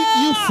 I'll meet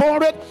you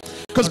for it.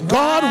 Because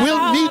God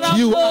will meet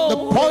you at the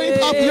point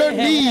of your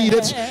need.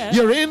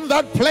 You're in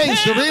that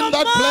place. You're in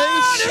that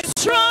place.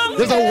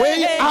 There's a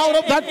way out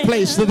of that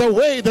place. There's a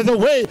way. There's a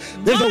way.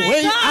 There's a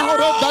way out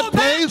of that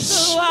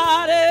place.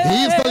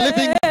 He's the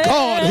living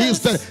God. He's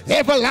the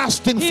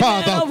everlasting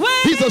Father.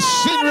 He's a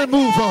sin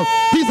remover.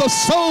 He's a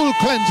soul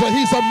cleanser.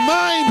 He's a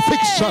mind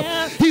fixer.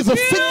 He's a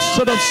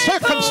fixer of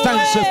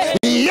circumstances.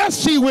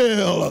 Yes, He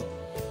will.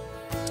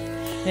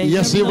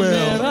 Yes, He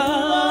will.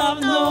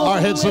 Our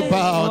heads are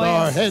bowed.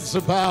 Our heads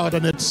are bowed,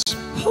 and it's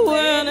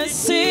when it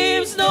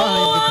seems no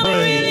one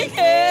really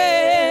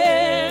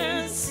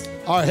cares.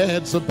 Our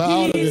heads are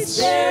bowed, and it's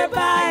there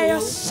by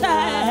your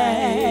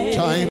side.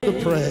 Time to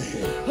pray.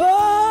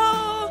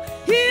 Oh,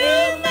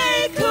 He'll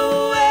make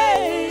a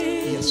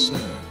way. Yes, sir.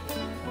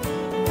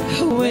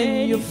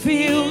 When you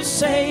feel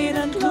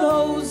Satan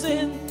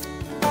closing.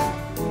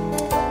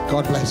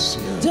 God bless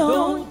you.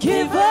 Don't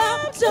give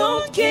up,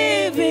 don't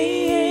give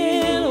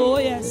in. Oh,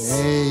 yes.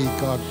 Hey,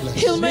 God bless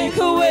you. He'll make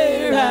a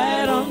way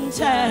right on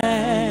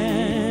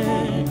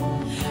time.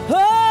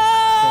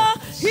 Oh,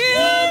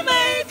 He'll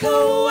make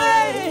a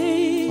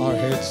way. Our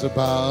heads are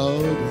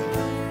bowed.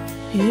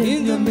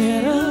 In the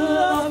middle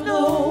of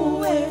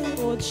nowhere.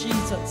 Oh,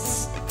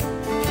 Jesus.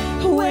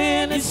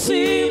 When it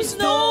seems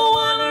no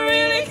one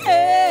really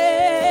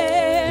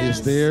cares.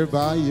 He's there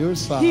by your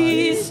side.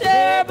 He's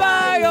there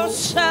by your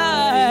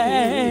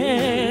side.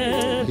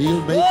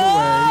 He'll make a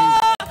way.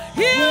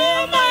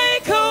 He'll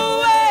make a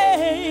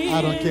way.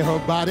 I don't care how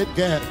bad it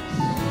gets.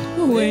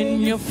 When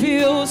you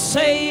feel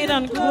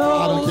Satan closing.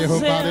 I don't care how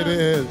bad it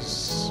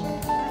is.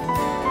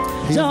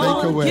 He'll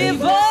make a way. Don't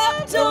give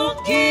up,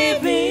 don't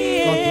give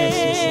in. God bless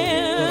you, sir.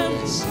 God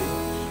bless you.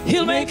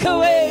 He'll make a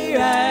way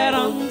right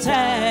on time.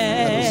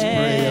 Let us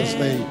pray as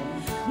they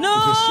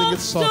sing it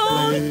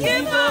softly. Don't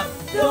give up,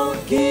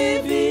 don't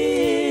give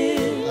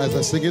in. As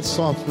I sing it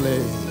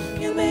softly.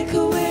 He'll make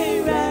a way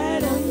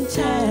right on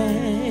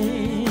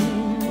time.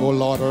 Oh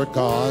Lord our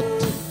God.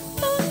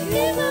 Don't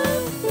give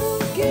up,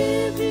 don't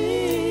give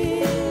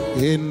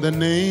in. In the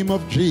name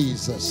of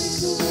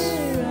Jesus.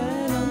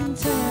 Right on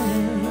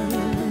time.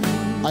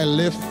 I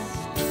lift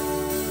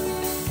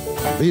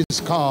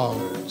these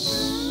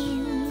cards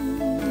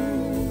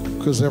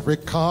because every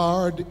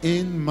card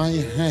in my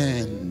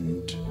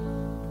hand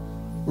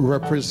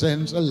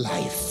represents a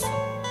life.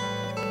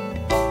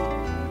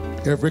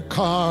 Every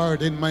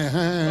card in my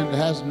hand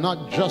has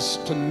not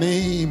just a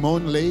name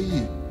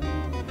only,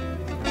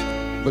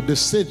 but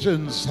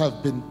decisions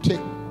have been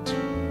ticked,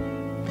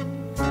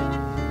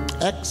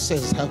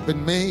 X's have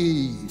been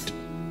made,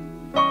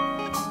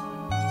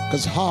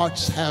 because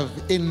hearts have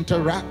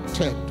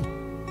interacted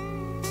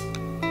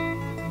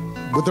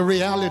with the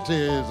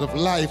realities of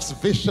life's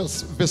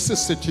vicious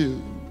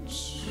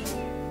vicissitudes.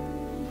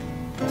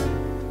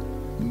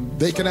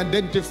 They can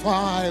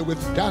identify with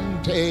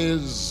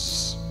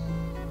Dante's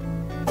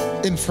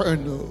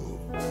Inferno,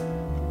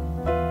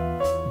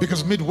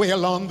 because midway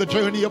along the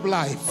journey of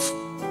life,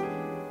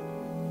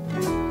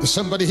 there's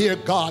somebody here,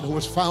 God, who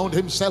has found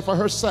himself or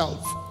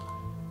herself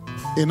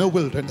in a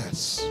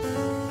wilderness.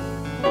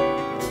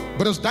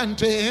 But as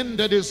Dante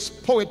ended his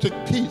poetic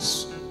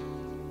piece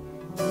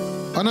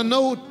on a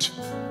note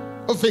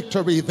of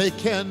victory, they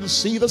can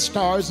see the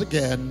stars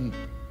again,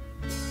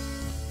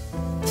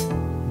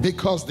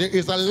 because there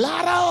is a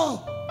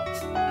ladder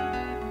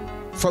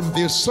from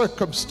their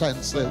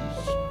circumstances,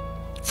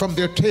 from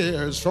their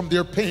tears, from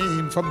their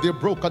pain, from their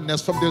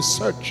brokenness, from their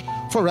search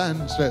for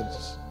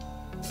answers,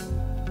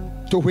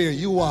 to where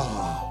you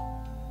are.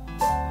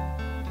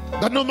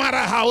 That no matter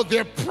how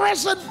their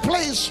present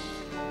place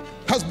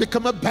has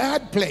become a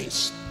bad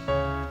place,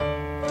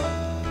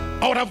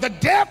 out of the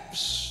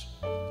depths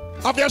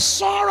of their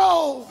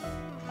sorrow,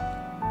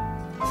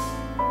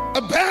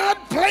 a bad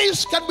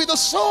place can be the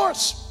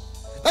source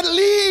that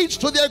leads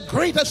to their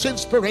greatest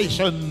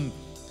inspiration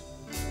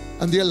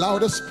and their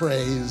loudest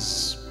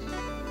praise.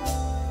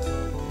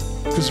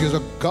 Because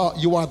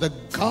you are the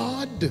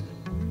God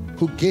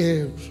who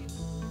gives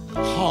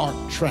heart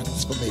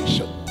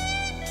transformation.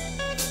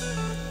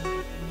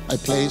 I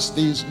place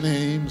these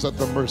names at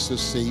the mercy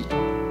seat.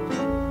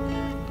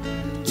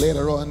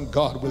 Later on,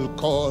 God will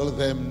call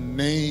them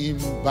name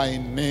by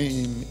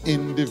name,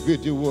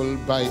 individual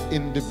by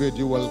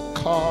individual,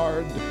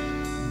 card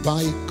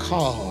by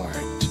card.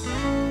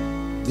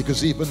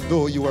 Because even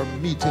though you are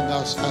meeting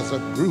us as a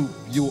group,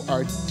 you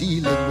are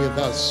dealing with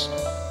us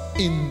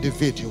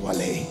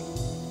individually.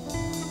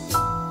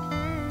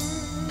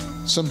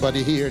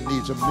 Somebody here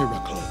needs a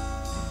miracle.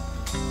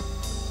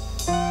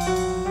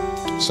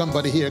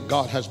 Somebody here,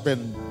 God has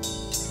been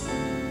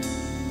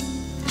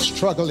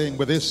struggling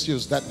with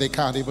issues that they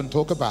can't even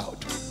talk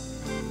about.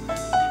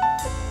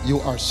 You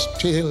are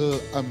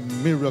still a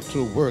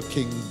miracle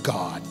working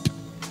God.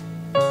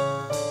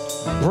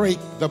 Break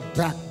the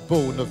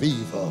backbone of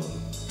evil.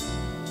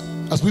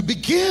 As we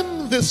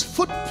begin this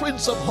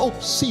Footprints of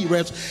Hope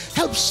series,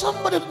 help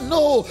somebody to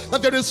know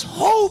that there is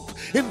hope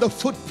in the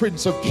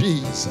footprints of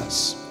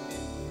Jesus.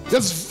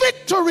 There's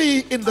victory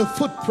in the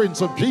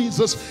footprints of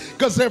Jesus,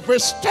 because every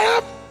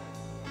step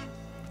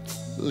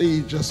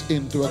leads us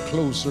into a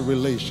closer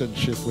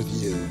relationship with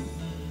you.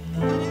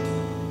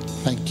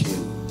 Thank you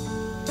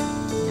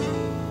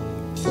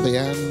for the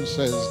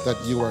answers that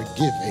you are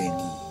giving.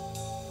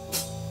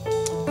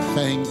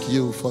 Thank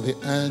you for the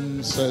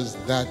answers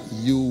that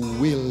you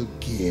will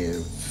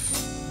give.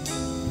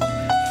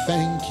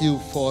 Thank you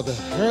for the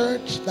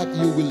hurt that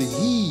you will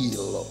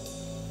heal,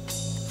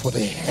 for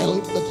the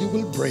help that you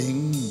will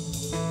bring,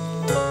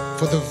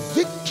 for the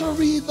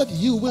victory that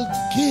you will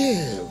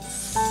give.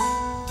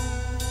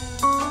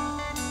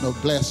 Now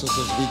bless us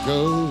as we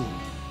go.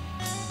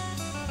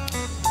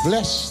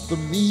 Bless the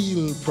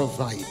meal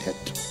provided.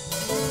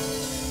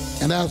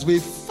 And as we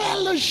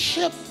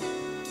fellowship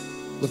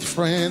with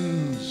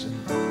friends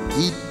and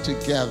eat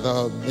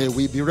together, may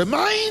we be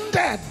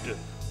reminded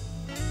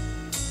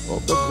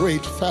of the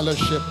great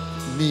fellowship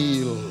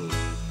meal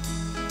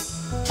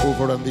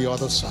over on the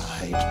other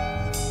side.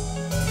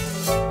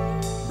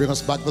 Bring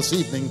us back this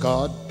evening,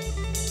 God,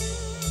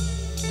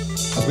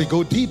 as we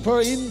go deeper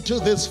into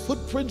this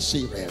Footprint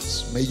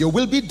series. May your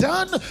will be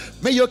done.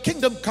 May your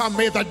kingdom come.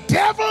 May the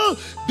devil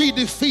be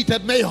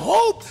defeated. May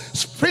hope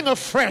spring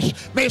afresh.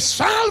 May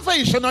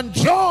salvation and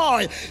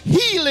joy,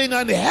 healing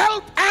and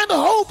help and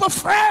hope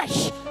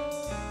afresh.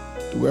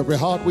 To every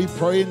heart we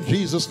pray in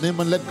Jesus' name,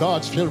 and let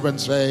God's children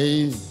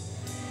say,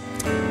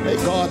 may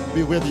God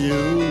be with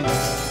you.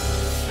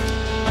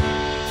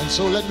 And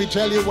so let me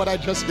tell you what I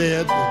just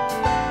did.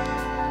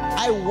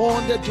 I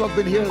wanted to have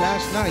been here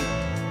last night,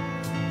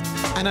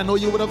 and I know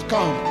you would have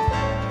come.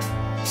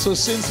 So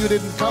since you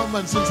didn't come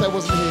and since I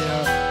wasn't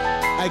here,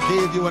 I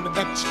gave you an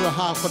extra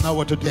half an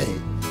hour today.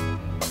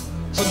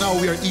 So now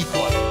we are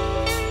equal.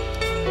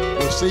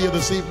 We'll see you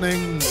this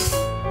evening,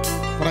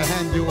 but I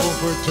hand you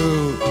over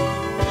to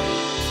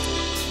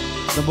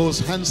the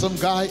most handsome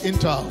guy in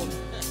town.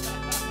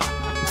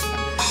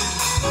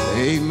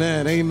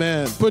 Amen,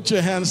 amen. Put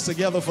your hands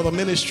together for the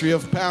ministry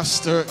of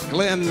Pastor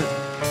Glen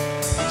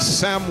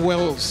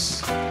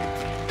Samuels.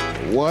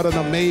 What an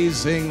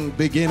amazing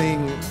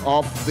beginning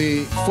of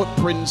the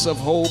Footprints of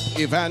Hope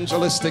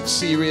evangelistic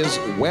series,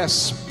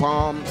 West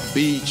Palm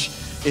Beach,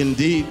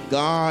 Indeed,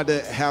 God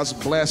has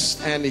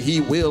blessed and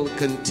He will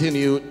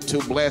continue to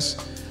bless.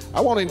 I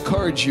want to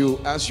encourage you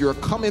as you're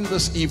coming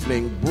this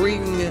evening,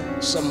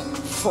 bring some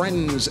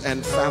friends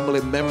and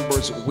family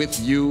members with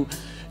you.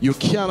 You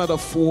cannot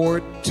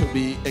afford to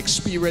be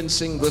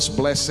experiencing this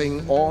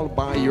blessing all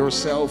by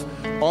yourself.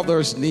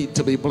 Others need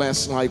to be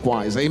blessed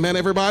likewise. Amen,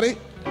 everybody?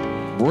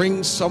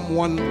 Bring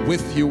someone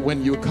with you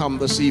when you come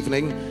this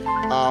evening.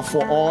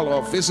 For all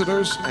our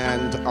visitors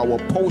and our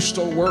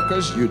postal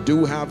workers, you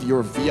do have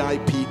your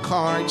VIP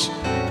cards.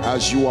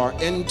 As you are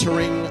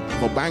entering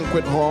the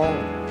banquet hall,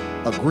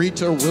 a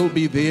greeter will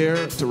be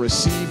there to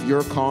receive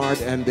your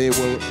card and they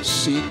will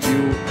seat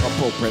you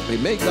appropriately.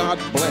 May God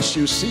bless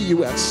you. See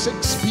you at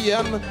 6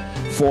 p.m.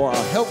 for a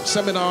health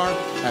seminar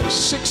and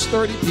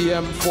 6:30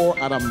 p.m. for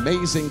an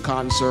amazing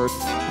concert.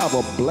 Have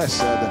a blessed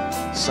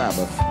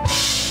Sabbath.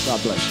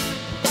 God bless you.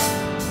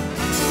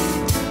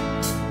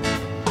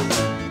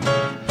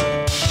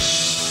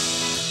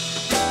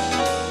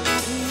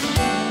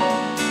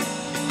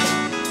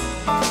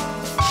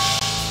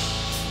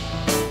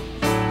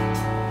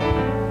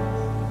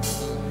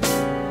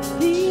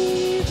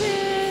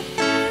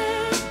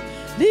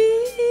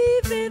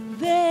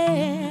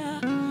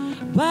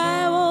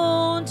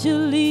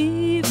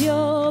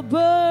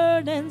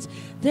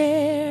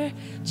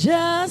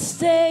 Just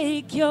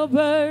take your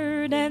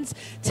burdens,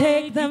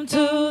 take them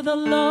to the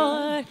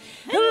Lord,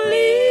 and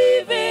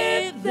leave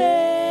it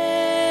there.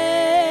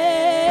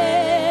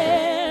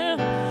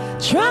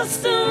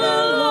 Trust in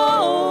the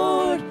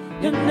Lord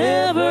and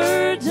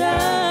never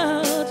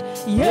doubt.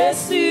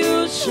 Yes,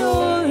 He'll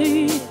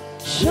surely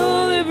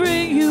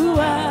bring you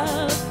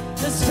out.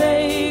 Just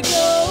take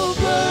your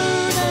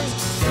burdens,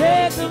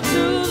 take them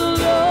to the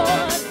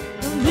Lord,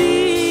 and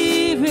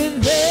leave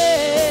it there.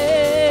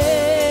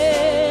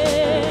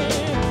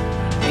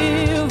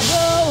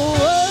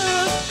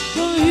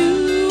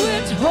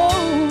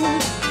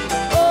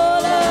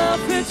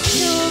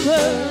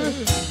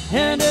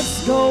 And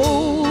it's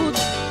gold,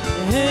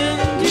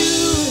 and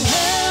you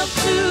have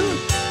to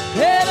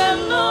get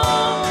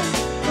along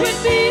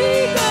with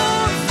me,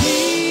 God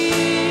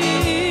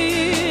fear.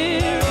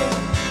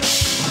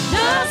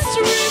 Just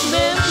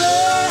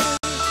remember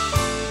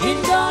in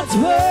God's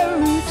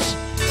words,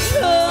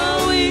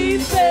 how we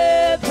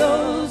fed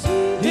those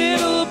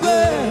little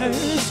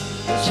birds.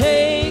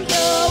 Take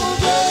your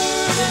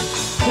burden,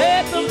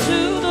 take them to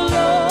the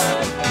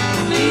Lord,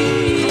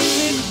 leave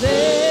it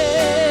there.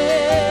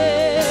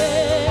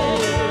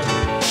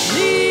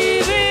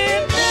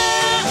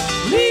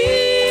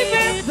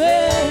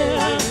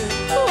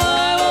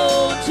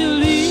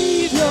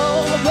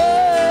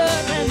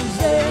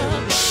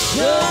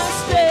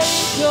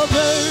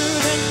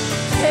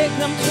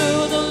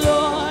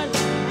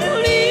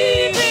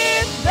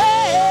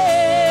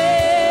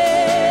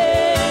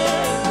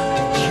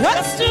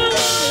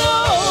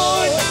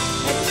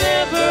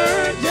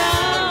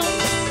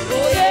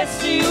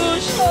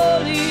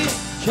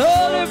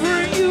 Surely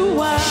bring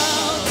you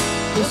out.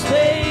 Just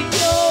take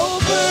your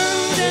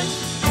burdens,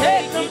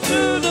 take them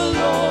to the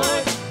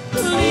Lord,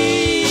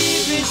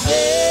 leave it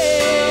there.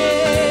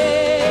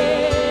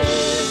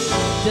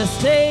 Just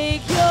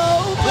take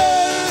your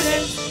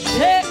burdens,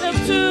 take them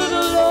to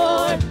the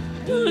Lord,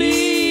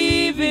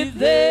 leave it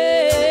there.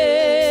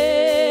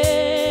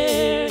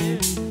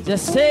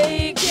 Just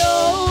take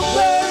your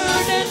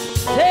burdens,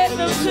 take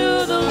them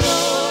to the